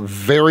that, but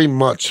very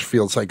much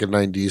feels like a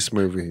 90s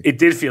movie. It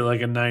did feel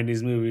like a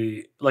 90s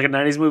movie,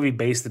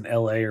 based in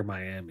LA or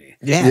Miami.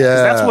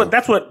 Yeah.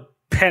 That's what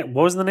what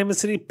was the name of the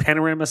city?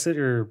 Panorama City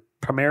or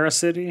Primera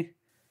City?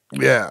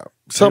 Yeah,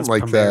 something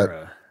like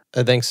that.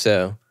 I think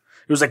so.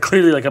 It was like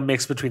clearly like a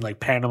mix between like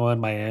Panama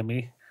and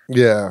Miami.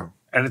 Yeah.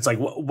 And it's like,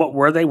 what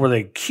were they? Were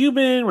they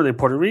Cuban? Were they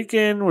Puerto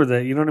Rican? Were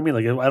they, you know what I mean?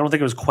 Like, I don't think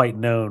it was quite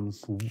known.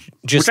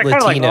 Just which I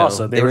Latino. Like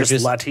also. They were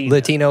just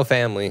Latino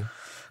Family,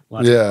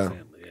 family.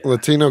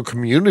 Latino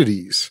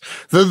communities.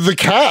 The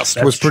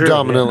cast was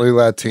predominantly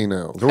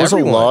Latino. There was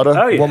Everyone. a lot of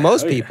well,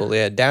 most people,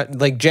 yeah. Down,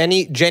 like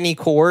Jenny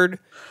Cord.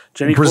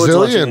 Jenny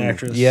Brazilian Cord's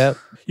actress. Yeah.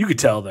 You could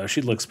tell though,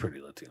 she looks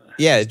pretty Latina.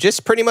 Yeah,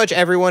 just pretty much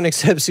everyone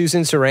except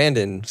Susan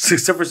Sarandon.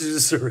 Except for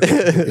Susan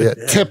Sarandon. Yeah,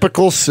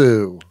 typical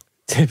Sue.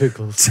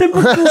 Typical Sue.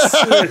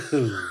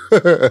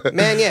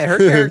 Man, yeah, her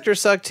character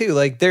sucked too.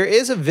 Like there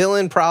is a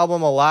villain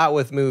problem a lot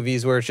with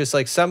movies where it's just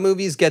like some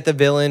movies get the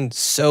villain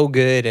so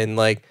good and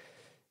like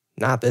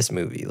not this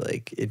movie.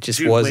 Like it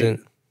just wasn't.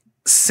 Wait.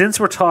 Since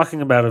we're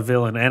talking about a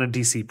villain and a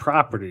DC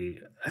property,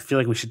 I feel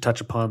like we should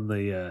touch upon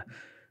the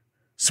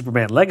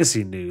Superman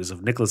Legacy news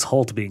of Nicholas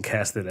Hoult being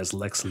casted as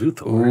Lex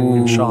Luthor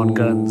in Sean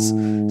Gunn's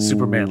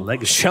Superman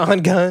Legacy.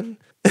 Sean Gunn?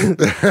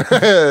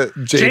 James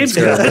James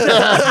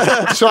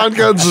Gunn. Sean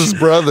Gunn's his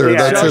brother. Yeah,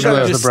 That's Sean in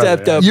Gunn the. just brother,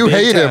 stepped yeah. up. You big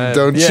hate him, time.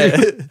 don't Yeah.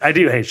 you? I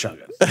do hate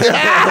Shogun.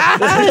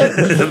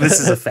 This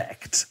is a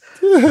fact.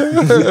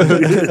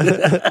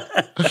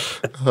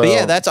 But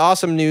yeah, that's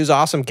awesome news,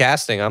 awesome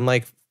casting. I'm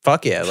like,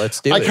 fuck yeah,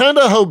 let's do I it. kind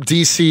of hope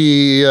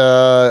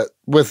DC,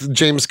 with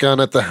James Gunn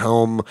at the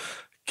helm,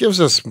 gives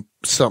us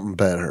something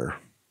better.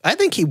 I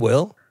think he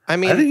will. I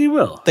mean, I think he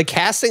will. the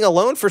casting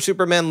alone for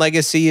Superman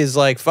Legacy is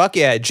like, fuck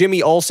yeah.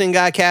 Jimmy Olsen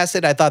got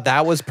casted. I thought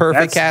that was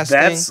perfect casting.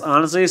 That's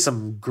honestly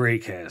some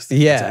great casting.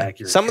 That's yeah.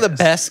 accurate Some of the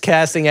casting. best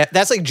casting.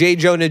 That's like J.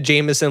 Jonah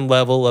Jameson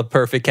level of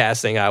perfect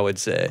casting, I would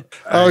say.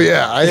 Oh,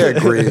 yeah, I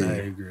agree. I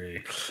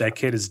agree. That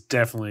kid is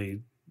definitely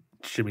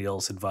Jimmy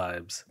Olsen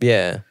vibes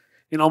Yeah.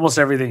 in almost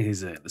everything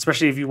he's in,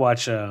 especially if you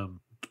watch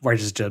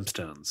Righteous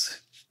Gemstones.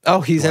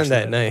 Oh, he's Watch in that.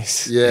 that.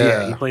 Nice. He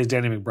Yeah. plays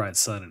Danny McBride's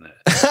son in it.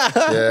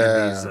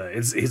 Yeah.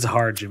 He's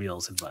hard Jimmy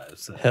Olsen vibes.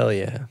 So. Hell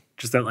yeah.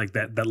 Just that like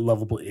that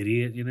lovable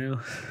idiot, you know.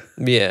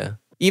 Yeah.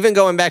 Even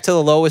going back to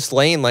the Lois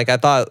Lane, like I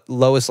thought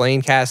Lois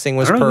Lane casting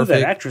was I don't know who that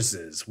perfect. actress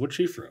is. What's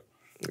she from?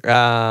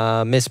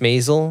 Miss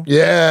Maisel.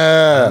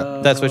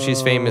 Yeah. That's what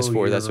she's famous Oh,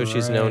 for. That's what you're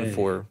she's known right.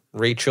 for.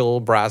 Rachel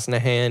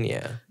Brosnahan.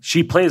 Yeah.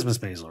 She plays Miss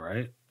Maisel,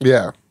 right?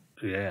 Yeah.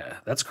 Yeah,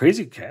 that's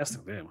crazy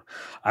casting. Damn,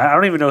 I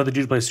don't even know who the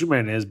dude who plays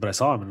Superman is, but I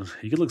saw him and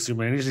he could look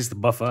Superman. He just needs to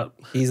buff up.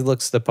 He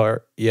looks the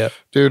part. Yep.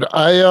 Dude,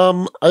 I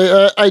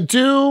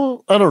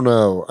don't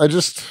know.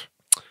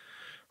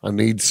 I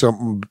need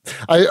something.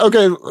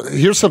 Okay,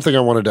 here's something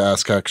I wanted to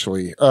ask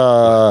actually.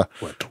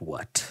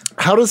 What?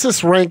 How does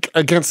this rank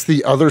against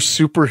the other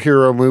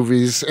superhero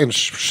movies and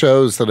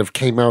shows that have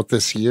came out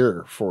this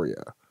year for you?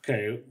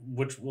 Okay,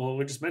 we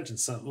just mentioned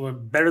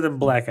something better than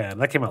Black Adam.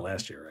 That came out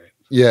last year, right?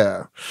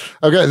 Yeah.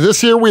 Okay,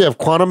 this year we have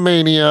Quantum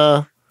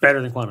Mania, Better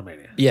than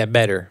Quantumania. Yeah.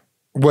 Better.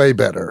 way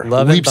better.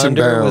 Love Leaps and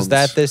Thunder. bounds. Was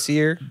that this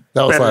year?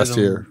 That was Better last than-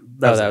 year.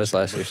 No, that was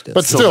last year still.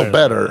 But still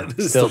better.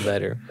 Still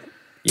better.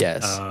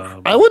 Yes.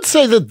 I would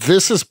say that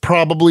this is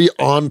probably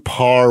on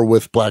par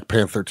with Black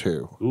Panther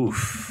 2.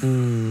 Oof.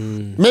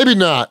 Maybe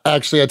not.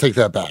 Actually, I take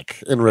that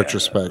back in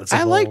retrospect. that's a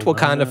I liked bold-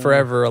 Wakanda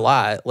Forever a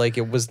lot. Like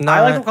it was not.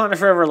 I like Wakanda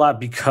Forever a lot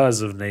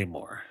because of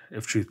Namor.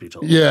 If truth be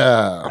told,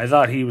 Yeah, I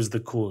thought he was the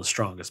coolest,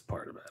 strongest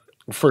part about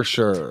it. for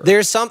sure.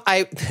 There's some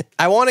I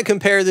want to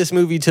compare this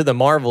movie to the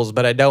Marvels,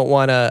 but I don't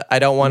want to. I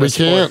don't want We to.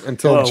 can't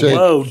until Whoa, Jake.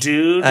 whoa,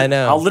 dude! I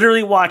know. I'll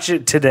literally watch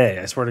it today.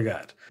 I swear to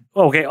God.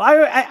 Okay,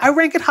 I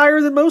rank it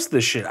higher than most of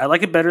this shit. I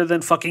like it better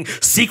than fucking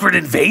Secret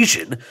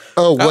Invasion.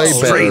 Oh, way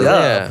Straight better.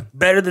 up. Yeah.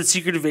 Better than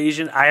Secret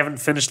Invasion. I haven't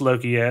finished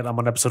Loki yet. I'm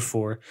on episode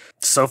 4.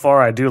 So far,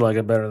 I do like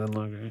it better than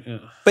Loki. Yeah.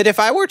 But if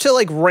I were to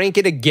like rank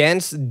it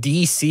against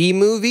DC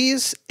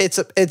movies, it's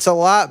a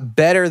lot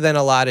better than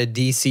a lot of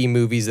DC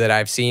movies that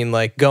I've seen.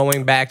 Like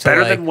going back to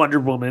Better like, than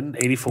Wonder Woman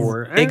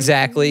 84.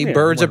 exactly Yeah,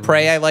 Birds of Wonder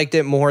Prey. I liked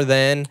it more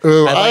than.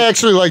 Ooh, I I like-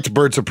 actually liked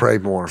Birds of Prey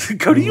more. Woman.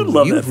 Cody, you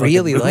love You that. fucking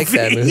really like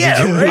that movie, Yeah,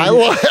 don't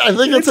right? I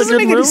think it's a doesn't good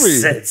make any movie.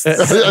 sense.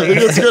 I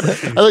think it's good.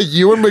 I think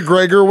Ewan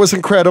McGregor was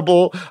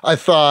incredible. I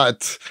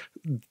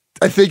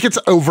think it's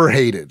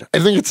overhated. I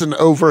think it's an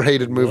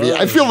overhated movie.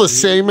 I feel the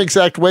same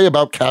exact way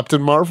about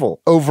Captain Marvel.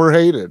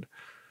 Overhated.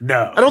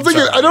 No, I don't think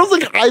I'm sorry. I don't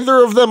think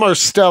either of them are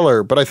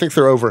stellar, but I think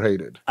they're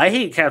overhated. I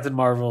hate Captain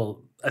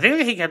Marvel. I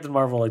think I hate Captain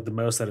Marvel like the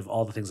most out of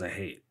all the things I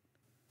hate.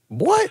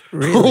 What?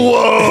 Really?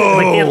 Whoa!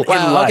 Like in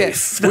Wow. Okay.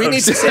 life. We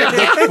need to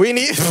save. We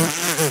need.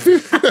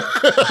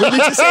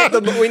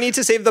 We need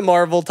to save the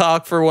Marvel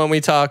talk for when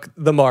we talk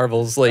the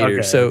Marvels later.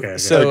 Okay, so okay.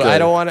 so Okay. I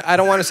don't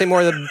want to say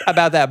more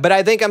about that. But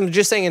I think I'm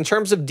just saying in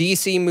terms of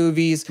DC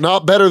movies.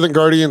 Not better than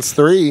Guardians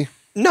 3.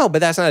 No, but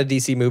that's not a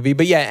DC movie.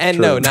 But yeah, and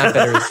no, True. not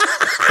better.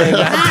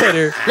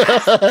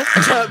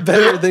 Not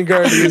better than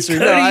Guardians 3.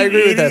 No, I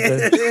agree with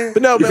that. Though.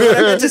 But no, but what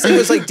I meant to say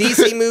was like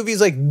DC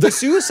movies, like The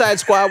Suicide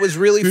Squad was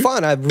really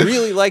fun. I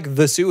really like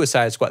The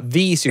Suicide Squad.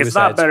 The Suicide It's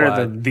not better Squad.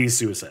 than the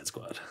Suicide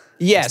Squad.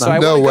 Yeah, so I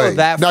No wouldn't way. go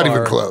that Not far.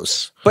 even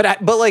close. But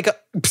like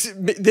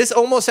this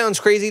almost sounds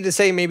crazy to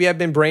say. Maybe I've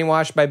been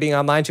brainwashed by being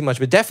online too much,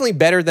 but definitely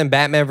better than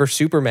Batman vs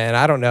Superman.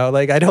 I don't know.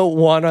 Like I don't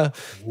want to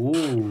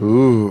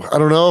Ooh, I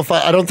don't know if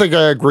I don't think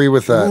I agree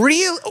with that.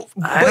 real.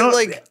 I But don't,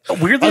 like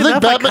weirdly I think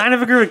enough, Batman- I kind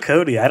of agree with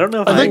Cody. I don't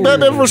know if I think agree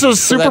Batman with vs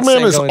So that's Superman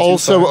saying is going too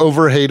also far.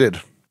 overhated.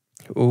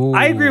 ooh.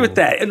 I agree with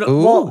that. And, Ooh,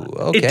 well,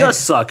 okay. it does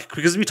suck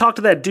because we talked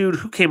to that dude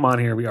who came on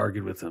here. We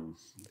argued with him.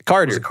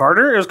 Carter. Was it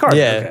Carter? It was Carter.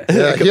 Yeah. Okay.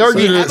 Yeah, he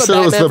argued Have it, a said it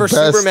was Batman the vs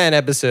best. Superman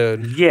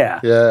episode.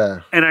 Yeah. Yeah.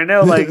 And I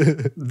know, like,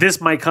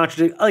 this might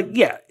contradict. Like,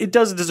 yeah, it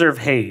does deserve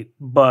hate,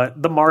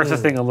 but the Martha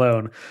thing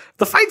alone,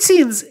 the fight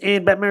scenes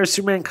in Batman vs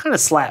Superman kind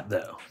of slap,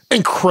 though.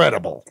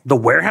 Incredible. The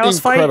warehouse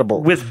Incredible.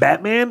 fight with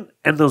Batman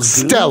and those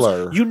goons,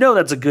 Stellar. you know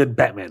that's a good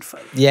Batman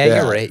fight. Yeah,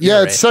 you're right. Yeah,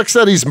 You're it right. sucks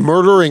that he's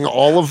murdering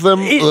all of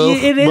them. It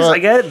is. but- I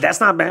get it. That's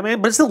not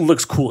Batman, but it still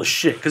looks cool as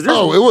shit. Because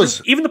Oh, it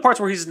was- even the parts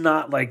where he's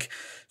not like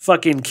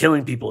fucking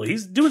killing people.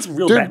 He's doing some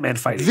real Dude, Batman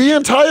fighting. The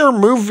entire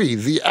movie,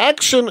 the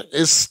action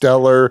is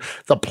stellar.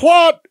 The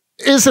plot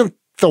isn't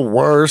the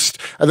worst.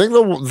 I think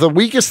the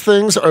weakest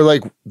things are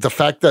like the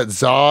fact that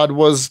Zod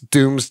was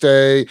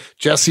Doomsday,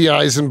 Jesse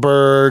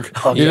Eisenberg.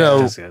 Oh, you yeah, know,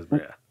 Jesse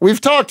Eisenberg, yeah. We've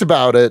talked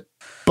about it,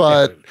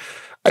 but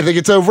I think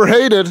it's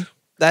overhated.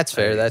 That's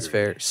fair. That's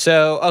fair.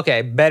 So,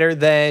 okay, better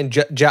than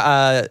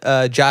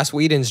Joss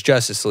Whedon's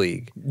Justice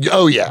League.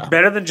 Oh, yeah.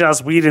 Better than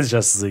Joss Whedon's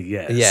Justice League,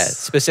 yes. Yeah,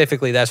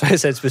 specifically. That's why I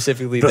said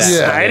specifically The that.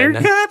 Snyder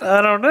Cut?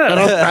 I don't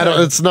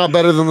know. It's not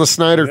better than the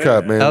Snyder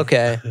Cut, man.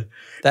 Okay,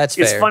 that's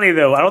fair. It's funny,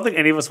 though. I don't think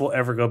any of us will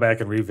ever go back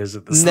and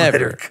revisit the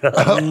Snyder Cut.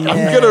 I'm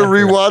going to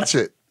rewatch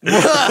it.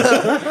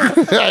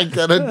 I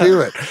gotta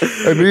do it.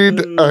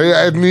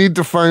 I need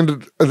to find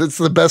it. It's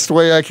the best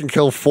way I can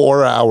kill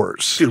 4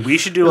 hours. Dude, we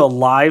should do a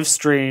live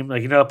stream.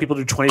 Like, you know how people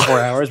do 24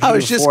 hours? I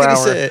was just going to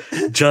say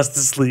it.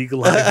 Justice League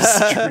live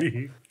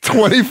stream.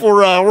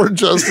 24-hour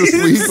Justice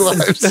League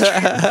live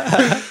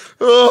stream.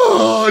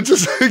 Oh,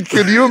 just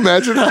can you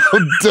imagine how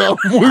dumb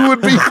we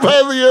would be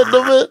by the end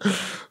of it?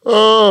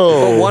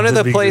 Oh, but one of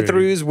the great.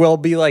 playthroughs will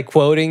be like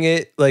quoting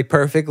it like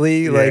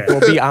perfectly, like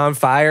we'll be on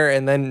fire,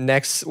 and then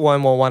next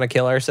one we'll want to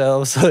kill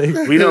ourselves. Like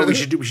We know what we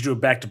should do. We should do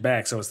it back to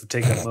back, so as to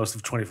take up most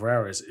of 24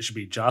 hours. It should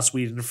be Joss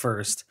Whedon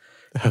first,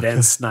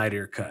 then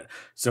Snyder Cut.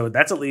 So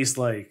that's at least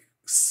like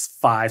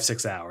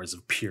 5-6 hours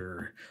of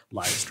pure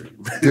live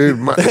stream. dude,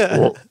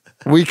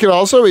 we could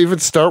also even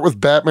start with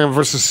Batman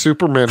versus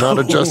Superman, not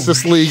a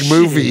Justice League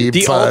movie.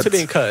 the but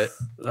ultimate cut.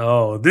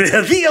 Oh,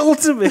 the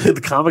ultimate, the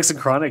Comics and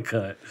Chronic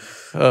cut.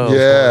 Oh,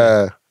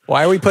 yeah.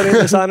 why are we putting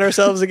this on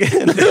ourselves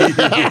again?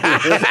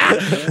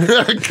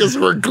 Because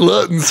we're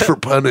gluttons for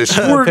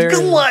punishment. We're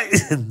Apparently.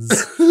 gluttons.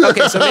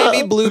 Okay, so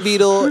maybe Blue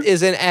Beetle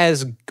isn't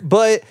as,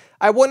 but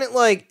I wouldn't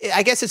like.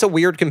 I guess it's a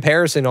weird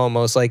comparison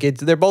almost. Like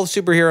they're both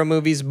superhero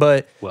movies,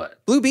 but What?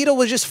 Blue Beetle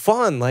was just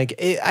fun. Like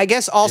I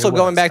guess also It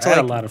going was. back to I had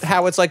a like lot of fun.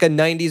 how it's like a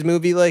 '90s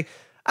movie. Like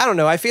I don't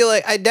know. I feel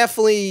like I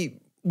definitely.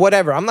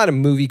 Whatever. I'm not a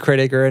movie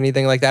critic or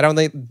anything like that. I don't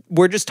think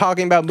we're just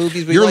talking about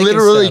movies. You're like and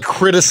literally stuff.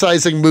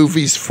 criticizing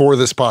movies for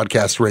this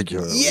podcast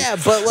regularly. Yeah,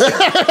 but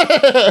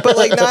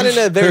like not in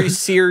a very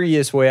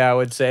serious way, I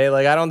would say.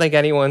 Like I don't think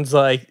anyone's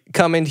like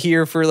coming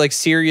here for like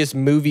serious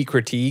movie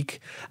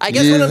critique. I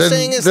guess what I'm then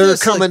saying is they're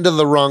this, coming like, to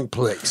the wrong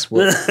place.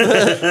 Well,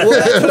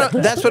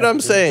 that's what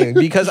I'm saying.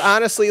 Because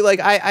honestly,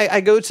 like I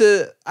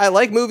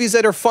like movies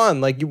that are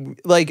fun. Like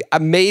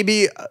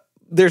maybe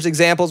there's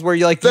examples where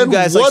you like then you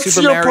guys what's like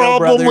Super your Mario problem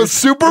Brothers. with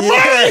Super Mario?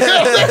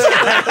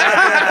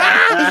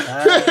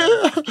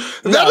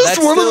 That is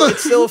one of the.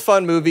 It's still a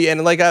fun movie,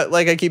 and like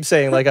I keep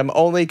saying, like I'm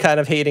only kind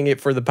of hating it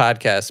for the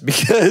podcast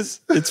because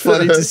it's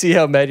funny to see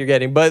how mad you're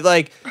getting. But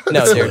like,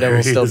 no,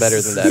 Daredevil's still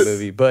better than that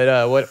movie.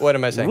 But what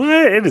am I saying? What?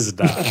 It is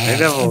not.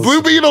 Daredevil's-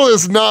 Blue Beetle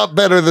is not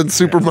better than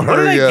Super What did I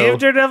Mario. give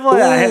Daredevil?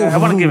 I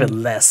want to give it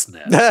less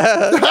now.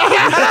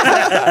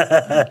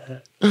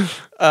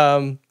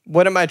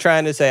 What am I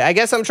trying to say? I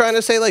guess I'm trying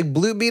to say like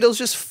Blue Beetle's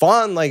just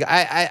fun. Like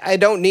I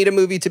don't need a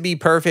movie to be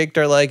perfect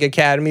or like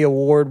Academy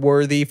Award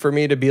worthy for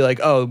me to be like,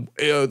 oh,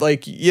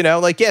 like, you know,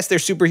 like, yes,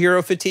 there's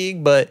superhero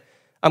fatigue, but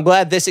I'm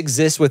glad this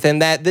exists within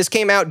that. This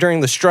came out during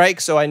the strike,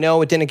 so I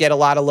know it didn't get a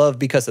lot of love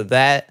because of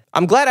that.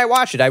 I'm glad I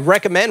watched it. I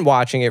recommend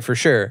watching it for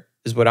sure,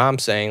 is what I'm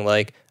saying.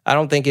 Like, I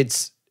don't think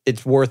it's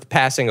worth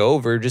passing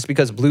over just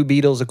because Blue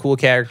Beetle's a cool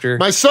character.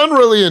 My son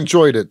really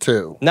enjoyed it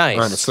too. Nice.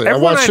 Honestly,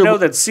 Everyone I watched know it,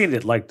 that's seen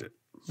it liked it.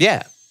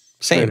 Yeah,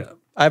 same. Straight up.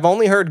 I've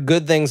only heard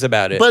good things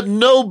about it. but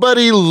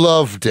nobody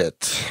loved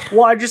it.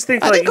 Well, I just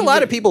think I like, think a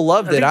lot of people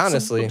loved I it, think some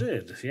honestly. people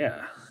did.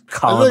 Yeah.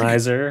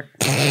 Colonizer.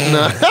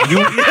 No.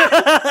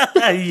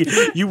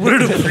 You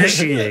wouldn't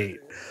appreciate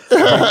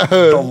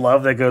the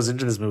love that goes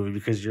into this movie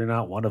because you're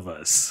not one of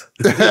us.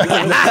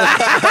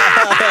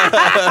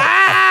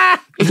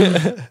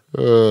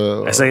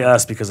 I say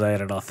us because I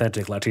had an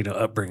authentic Latino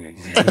upbringing.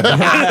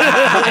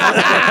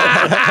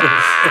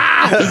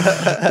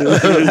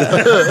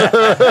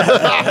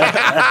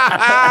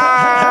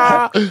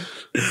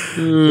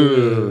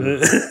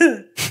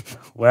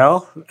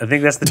 Well, I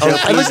think that's the.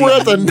 I think we're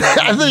at the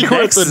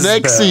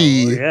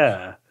Nexie.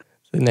 Yeah.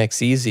 The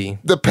next easy.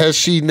 The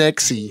Pesci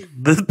Nexie.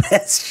 The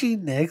Pesci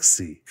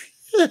Nexie.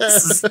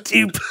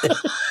 Stupid.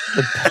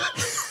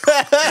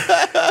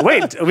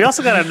 Wait, we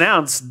also got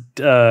announced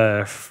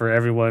for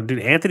everyone. Dude,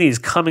 Anthony's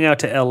coming out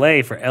to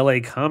LA for LA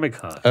Comic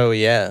Con. Oh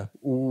yeah.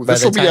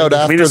 This will be out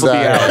I mean, after this will be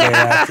out that. way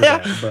after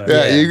that. But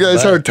Yeah, you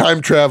guys but- are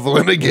time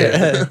traveling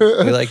again.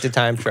 We like to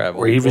time travel.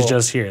 Where he was Cool.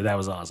 just here. That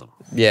was awesome.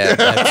 Yeah.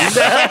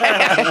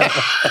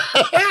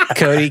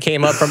 Cody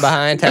came up from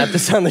behind, tapped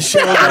us on the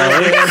shoulder,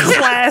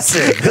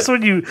 Classic. This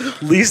one you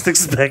least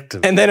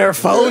expected. and then our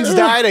phones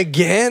died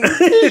again.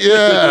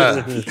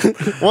 Yeah.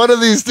 One of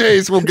these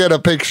days we'll get a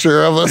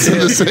picture of us in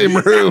the same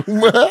room.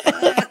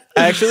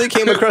 I actually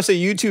came across a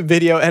YouTube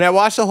video and I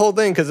watched the whole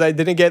thing because I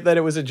didn't get that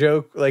it was a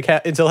joke like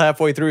until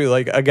halfway through.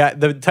 Like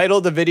the title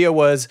of the video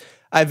was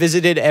 "I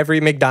visited every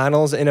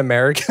McDonald's in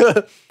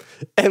America."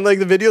 And like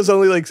the video's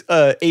only like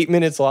 8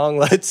 minutes long,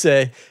 let's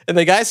say. And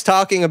the guy's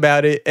talking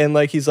about it, and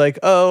like he's like,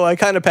 "Oh, I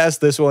kind of passed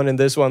this one and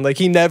this one." Like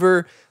he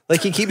never,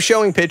 like he keeps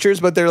showing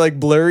pictures, but they're like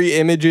blurry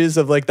images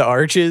of like the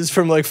arches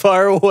from like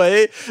far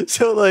away.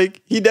 So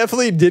like he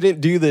definitely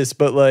didn't do this,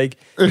 but like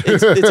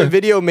it's a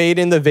video made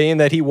in the vein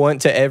that he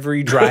went to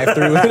every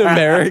drive-through in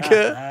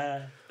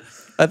America.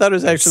 I thought it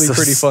was actually So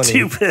pretty funny.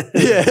 Stupid.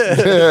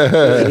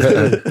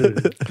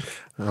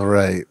 All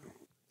right.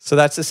 So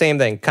that's the same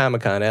thing.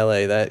 Comic-Con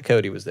LA. That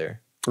Cody was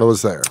there. I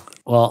was there.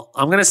 Well,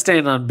 I'm gonna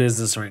stand on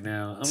business right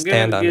now. I'm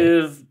Stand gonna on it.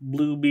 give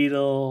Blue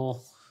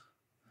Beetle.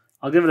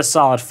 I'll give it a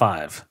solid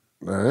 5.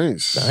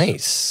 Nice.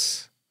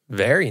 Nice.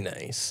 Very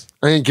nice.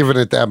 I ain't giving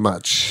it that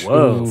much.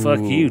 Whoa, fuck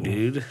you,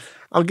 dude.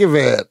 I'll give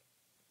it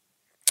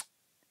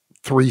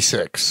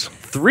 3.6.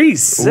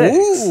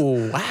 3.6.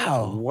 Ooh,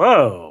 wow.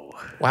 Whoa.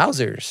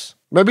 Wowzers.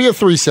 Maybe a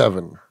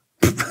 3.7.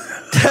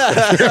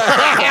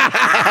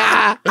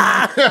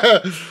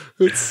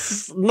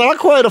 It's not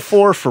quite a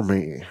 4 for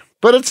me,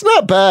 but it's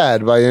not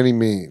bad by any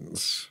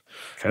means.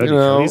 Cody, You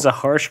know. Cody's a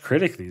harsh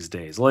critic these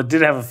days. Well, it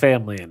did have a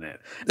family in it.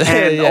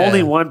 And Yeah.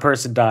 only one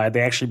person died. They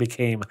actually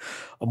became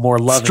a more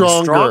loving,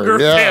 Stronger, stronger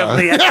yeah.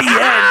 family at the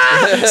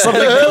end.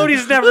 Something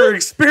Cody's never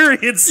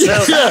experienced. So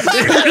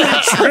it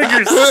really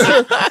triggers.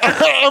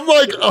 I'm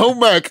like, oh,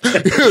 Mac,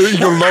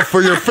 your love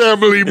for your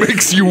family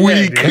makes you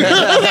weak.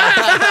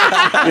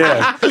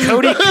 Yeah.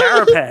 Cody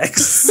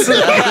Carapax.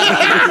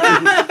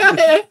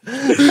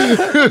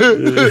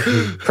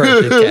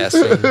 Perfect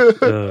casting.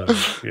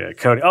 Yeah,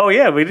 Cody. Oh,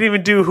 yeah, we didn't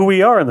even do who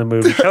we are in the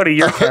movie. Cody,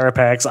 you're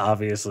Carapax,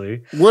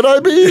 obviously. Would I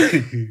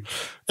be?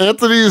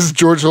 Anthony's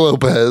George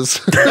Lopez.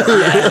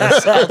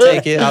 Yes, I'll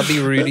take it. I'll be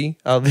Rudy.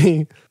 I'll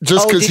be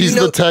Just Oh, because did you he's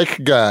know- the tech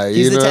guy.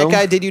 He's you the know? tech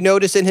guy. Did you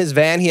notice in his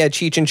van he had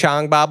Cheech and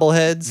Chong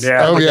bobbleheads?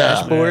 Yeah. on Oh, the yeah.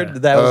 dashboard? Yeah.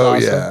 That was Oh,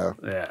 awesome.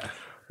 yeah. Yeah.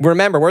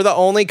 Remember, we're the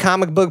only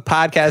comic book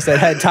podcast that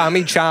had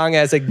Tommy Chong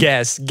as a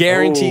guest.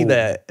 Guarantee Oh,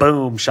 that.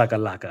 Boom,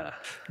 shakalaka.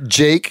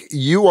 Jake,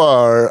 you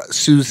are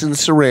Susan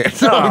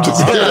Sarandon. No, I'm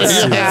just kidding.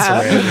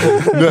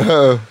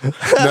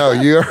 No,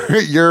 you're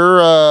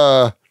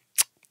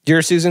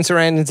You're Susan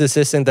Sarandon's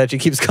assistant that she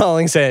keeps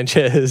calling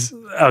Sanchez.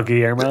 Oh,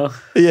 Guillermo.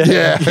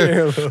 Yeah.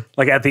 Yeah.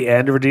 Like at the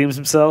end redeems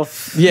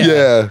himself. Yeah.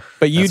 yeah.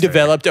 But you That's fair.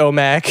 developed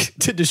OMAC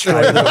to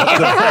destroy the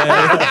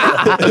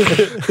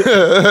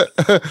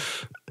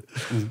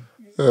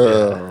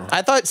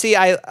I thought,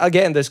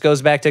 again, this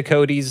goes back to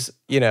Cody's,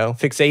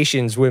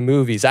 fixations with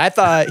movies. I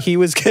thought he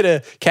was going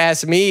to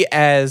cast me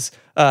as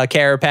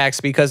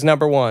Carapax because,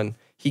 number one,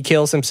 he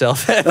kills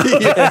himself at the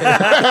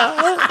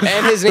end.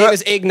 And his name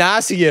is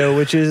Ignacio,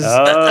 which is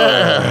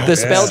the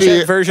spell See-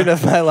 check version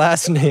of my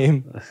last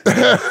name.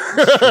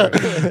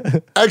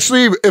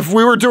 Actually, if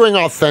we were doing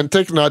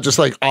authentic, not just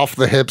like off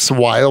the hips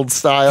wild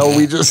style,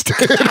 we just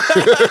did,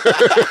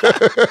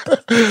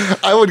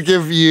 I would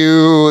give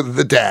you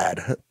the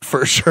dad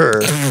for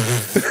sure.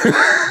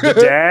 The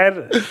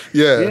dad?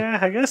 Yeah. Yeah,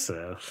 I guess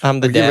so. I'm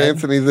the Give dad.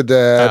 Anthony the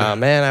dad. Oh,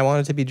 man, I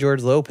wanted to be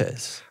George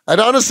Lopez. And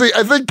honestly,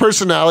 I think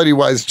personality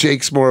wise,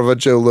 Jake's more of a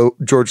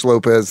George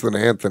Lopez than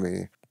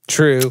Anthony.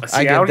 True.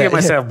 See, I would give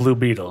myself Blue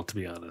Beetle, to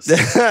be honest.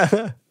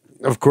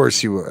 Of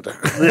course you would.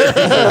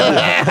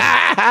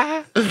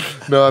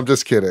 No, I'm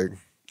just kidding.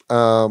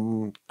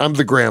 I'm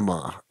the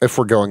grandma, if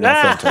we're going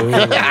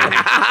authentic.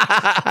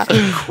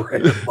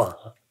 Grandma.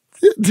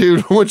 Dude,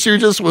 when she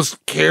just was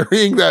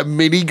carrying that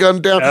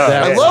minigun down.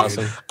 That I was love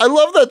awesome. I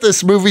love that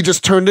this movie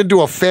just turned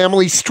into a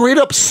family straight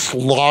up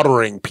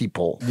slaughtering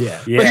people. Yeah.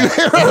 Yeah.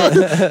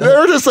 They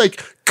were just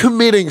like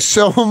committing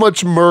so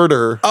much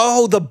murder.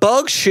 Oh, the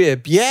bug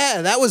ship.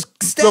 Yeah, that was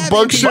stabbing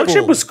bug people. ship- Bug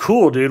ship was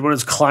cool, dude, when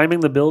it's climbing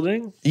the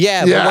building.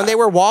 Yeah, Yeah. but when they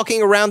were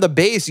walking around the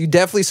base, you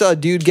definitely saw a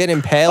dude get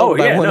impaled Oh,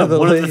 by yeah. one No, of the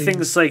one of the legs.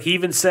 things, like, he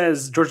even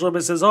says, George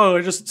Lopez says, oh,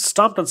 I just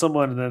stomped on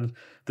someone. And then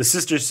the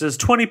sister says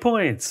 20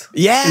 points.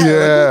 Yeah.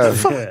 Yeah.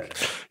 Yeah.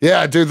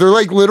 Yeah, dude, they're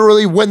like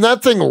literally when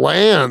that thing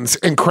lands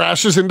and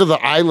crashes into the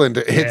island,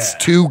 it hits Yeah.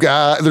 two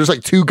guys. There's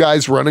like two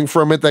guys running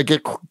from it that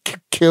get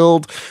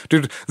killed.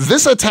 Dude,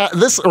 this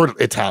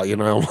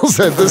Italian, I almost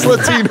said this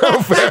Latino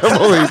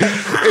family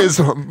is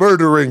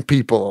murdering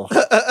people.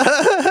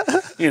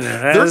 You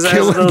know, They're as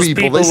killing those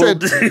people. They will said-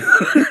 do.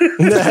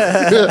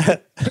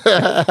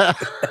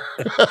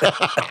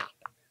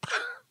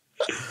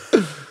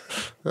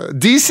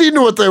 DC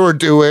knew what they were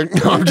doing.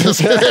 No, I'm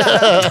just kidding.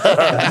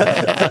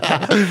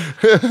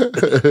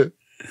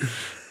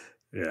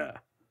 Yeah.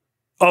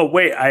 Oh,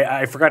 wait,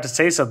 I forgot to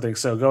say something.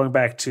 So going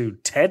back to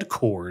Ted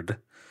Cord,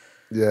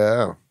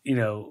 Yeah.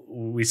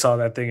 we saw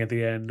that thing at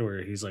the end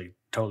where he's like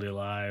totally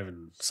alive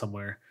and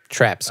somewhere.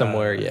 Trapped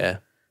somewhere, yeah.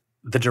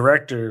 The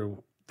director,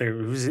 I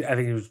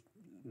think he was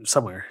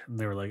somewhere, and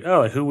they were like, "Oh,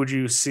 like, who would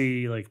you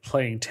see like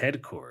playing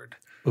Ted Cord?"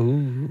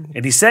 Ooh.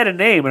 And he said a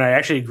name, and I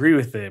actually agree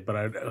with it.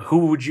 But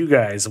who would you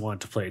guys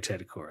want to play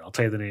Ted Cord? I'll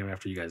tell you the name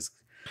after you guys.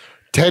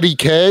 Teddy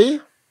K.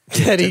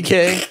 Teddy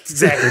K.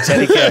 Exactly,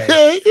 Teddy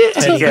K.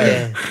 Teddy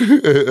K.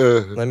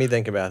 Let me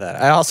think about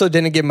that. I also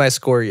didn't give my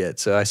score yet,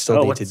 so I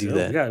still need to do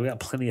that. We got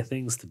plenty of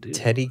things to do.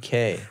 Teddy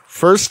K.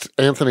 First,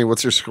 Anthony,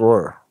 what's your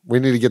score? We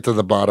need to get to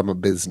the bottom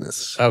of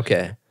business.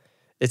 Okay.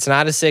 It's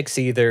not a 6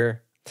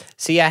 either.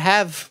 See,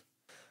 I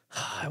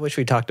wish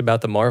we talked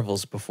about the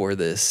Marvels before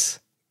this.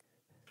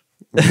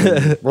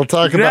 We'll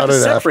talk You have about to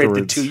it separate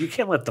afterwards. the two. You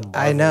can't let the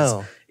Marvels I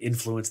know.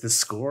 influence the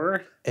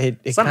score.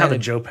 It's not how the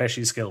kinda, Joe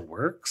Pesci scale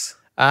works.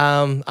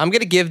 I'm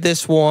gonna give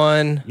this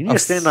one You need to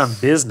stand on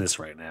business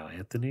right now,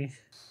 Anthony.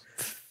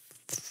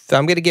 So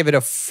I'm going to give it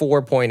a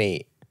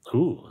 4.8.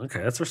 Ooh,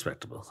 okay, that's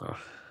respectable. Oh.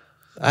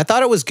 I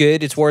thought it was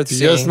good. It's worth Do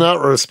seeing. you guys not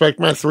respect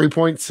my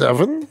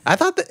 3.7? I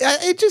thought that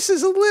it just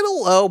is a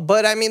little low,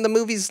 but I mean, the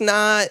movie's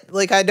not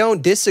like I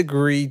don't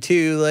disagree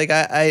too. Like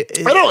I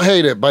don't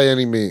hate it by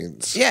any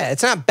means. Yeah,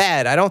 it's not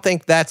bad. I don't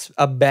think that's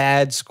a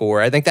bad score.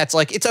 I think that's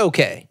like it's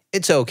okay.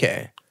 It's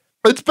okay.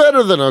 It's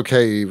better than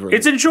okay, even.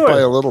 It's enjoyable by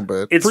a little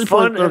bit. It's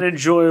fun and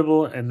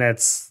enjoyable, and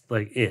that's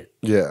like it.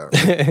 Yeah.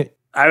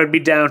 I would be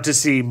down to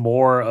see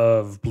more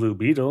of Blue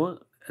Beetle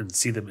and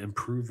see them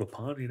improve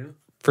upon, you know?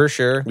 For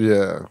sure.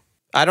 Yeah.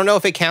 I don't know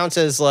if it counts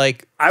as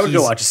like I would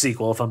go watch a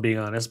sequel if I'm being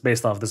honest,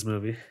 based off this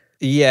movie.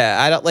 Yeah,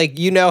 I don't like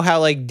how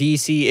like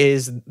DC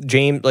is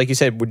James, like you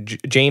said,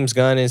 James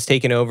Gunn is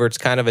taking over. It's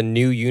kind of a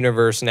new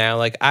universe now.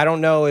 Like I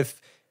don't know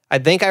if I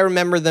think I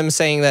remember them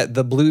saying that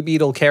the Blue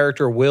Beetle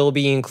character will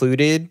be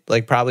included,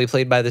 like probably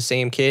played by the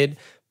same kid,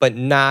 but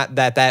not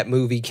that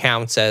movie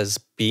counts as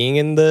being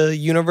in the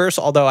universe.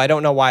 Although I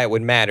don't know why it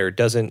would matter. It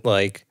doesn't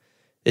like.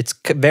 It's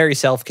very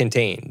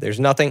self-contained. There's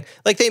nothing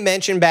like they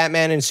mention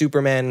Batman and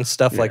Superman and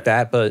stuff like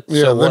that, but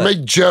yeah, so they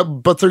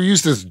make but they're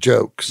used as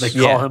jokes. They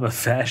call him a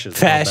fascist.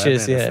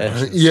 Fascist,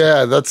 yeah,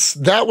 yeah.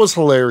 That was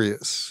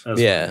hilarious.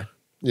 Yeah,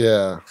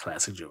 yeah.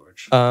 Classic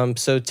George.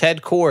 So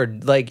Ted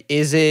Cord, like,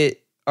 is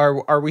it?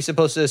 Are we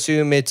supposed to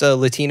assume it's a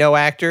Latino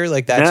actor?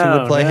 Like that's who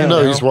would play him?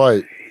 No, he's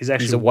white. He's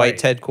actually a white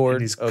Ted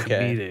Cord. He's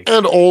okay, comedic.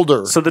 And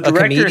older. So the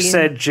director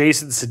said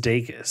Jason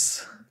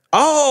Sudeikis.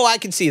 Oh, I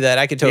can see that.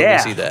 I can totally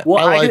see that. Well,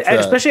 I like that.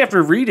 Especially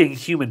after reading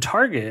Human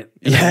Target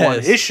in one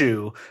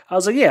issue, I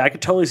was like, yeah, I could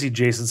totally see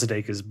Jason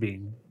Sudeikis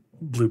being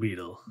Blue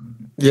Beetle.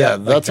 Yeah,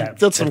 like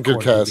that's some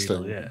good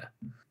casting. Beetle, yeah.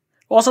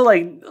 Also,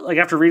 like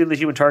after reading the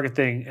Human Target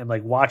thing and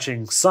like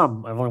watching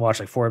I've only watched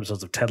like 4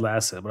 episodes of Ted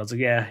Lasso, but I was like,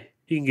 yeah,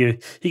 he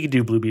can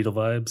do Blue Beetle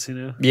vibes, you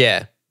know?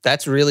 Yeah,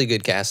 that's really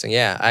good casting.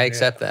 Yeah, I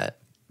accept that.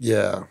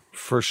 Yeah,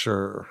 for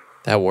sure.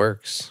 That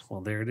works.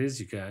 Well, there it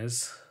is, you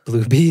guys.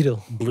 Blue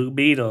Beetle. Blue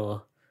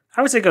Beetle.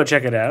 I would say go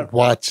check it out.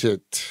 Watch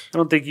it. I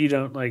don't think you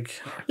don't like.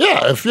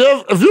 Yeah, if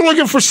you're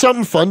looking for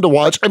something fun to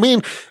watch, I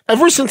mean,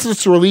 ever since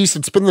its release,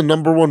 it's been the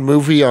 #1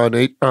 movie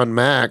on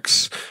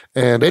Max,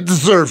 and it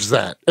deserves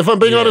that. If I'm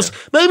being honest,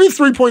 maybe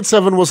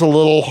 3.7 was a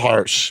little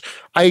harsh.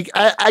 I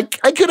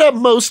could at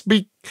most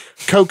be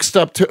coaxed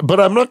up to, but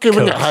I'm not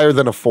giving it higher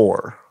than a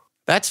 4.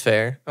 That's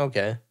fair.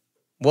 Okay.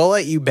 We'll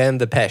let you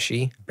bend the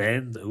Pesci.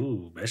 Bend the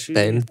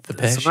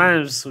Pesci.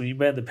 Sometimes when you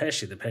bend the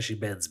Pesci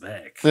bends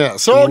back. Yeah,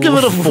 so I'll give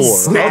it a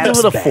 4. I'll give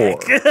it a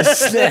 4.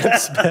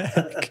 Snaps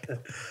back.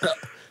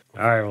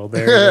 All right, well,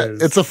 there it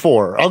is. It's a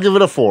 4. I'll give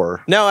it a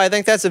 4. No, I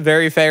think that's a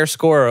very fair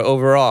score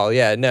overall.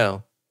 Yeah,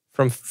 no.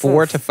 From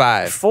 4 to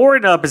 5. 4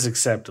 and up is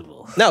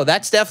acceptable. No,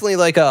 that's definitely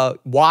like a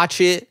watch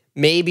it.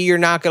 Maybe you're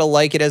not going to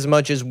like it as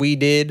much as we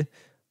did,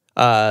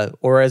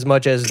 or as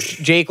much as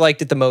Jake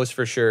liked it the most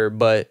for sure,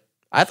 but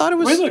I thought it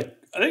was...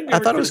 I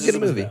thought it was a good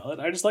movie.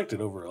 I just liked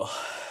it overall.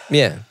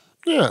 Yeah.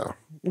 Yeah.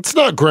 It's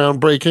not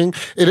groundbreaking.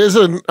 It is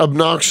an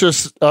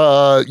obnoxious,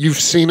 you've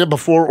seen it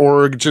before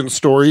origin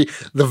story.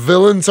 The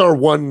villains are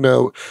one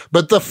note,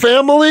 but the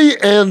family,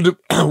 and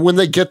when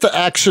they get the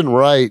action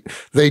right,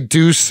 they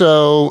do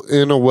so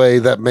in a way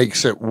that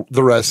makes it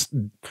the rest.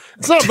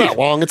 It's not that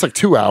long. It's like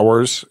 2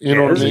 hours. You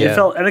know what I mean?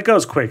 And it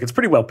goes quick. It's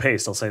pretty well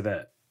paced. I'll say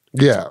that.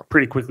 Yeah.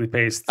 Pretty quickly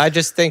paced. I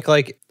just think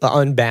like the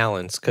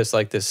unbalanced because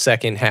like the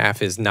second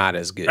half is not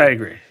as good. I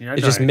agree. Yeah,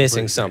 it's just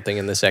missing something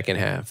in the second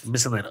half.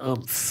 Missing that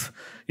oomph.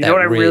 You know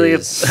what I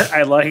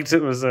liked?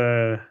 It was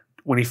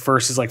when he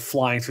first is like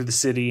flying through the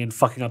city and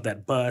fucking up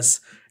that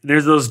bus. And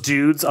there's those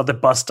dudes on the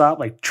bus stop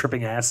like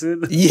tripping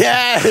acid.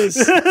 Yes.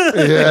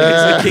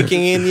 Yeah. Is it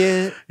kicking in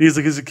yet? He's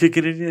like, is it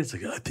kicking in yet? It's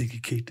like, I think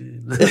it kicked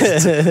in.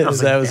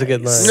 That was a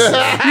good line.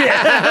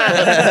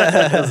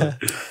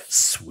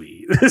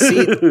 Sweet.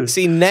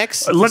 See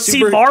next. Let's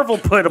see Marvel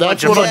put a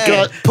bunch of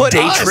day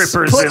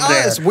trippers in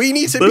there. We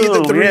need to be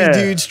the 3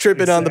 dudes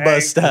tripping on the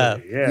bus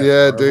stop.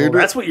 Yeah, dude.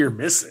 That's what you're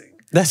missing.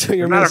 That's what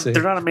you're missing.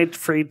 They're not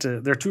afraid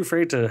to. They're too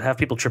afraid to have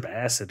people trip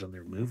acid on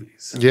their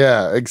movies.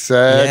 Yeah,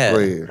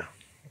 exactly. Yeah.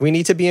 We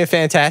need to be in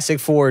Fantastic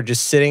Four,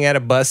 just sitting at a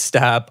bus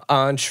stop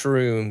on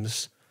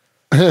shrooms.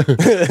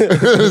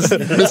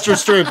 Mr.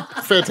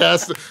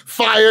 Fantastic,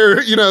 fire,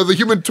 the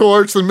Human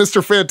Torch, and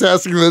Mr.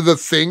 Fantastic, and the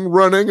Thing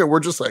running, and we're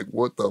just like,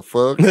 what the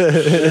fuck?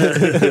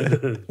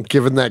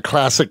 Given that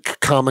classic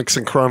Comics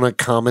and Chronic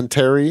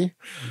commentary,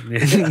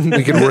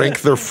 we can rank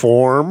their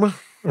form.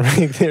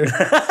 Right there.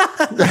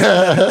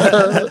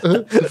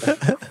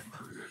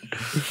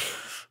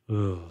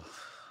 Well,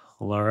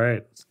 all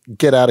right.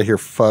 Get out of here,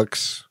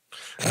 fucks.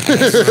 We'll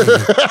just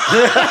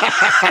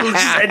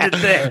end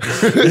it there.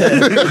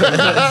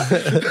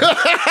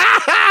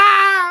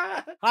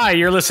 Hi,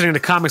 you're listening to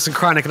Comics and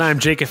Chronic, and I'm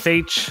Jake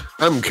FH.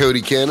 I'm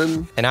Cody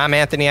Cannon. And I'm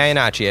Anthony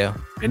Iannaccio.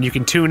 And you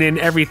can tune in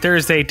every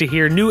Thursday to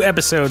hear new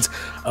episodes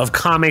of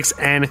Comics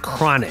and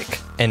Chronic.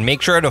 And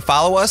make sure to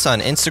follow us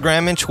on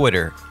Instagram and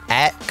Twitter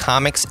at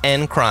Comics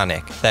and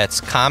Chronic.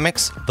 That's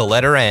Comics, the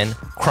letter N,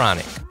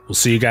 Chronic. We'll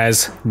see you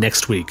guys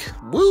next week.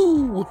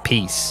 Woo!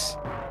 Peace.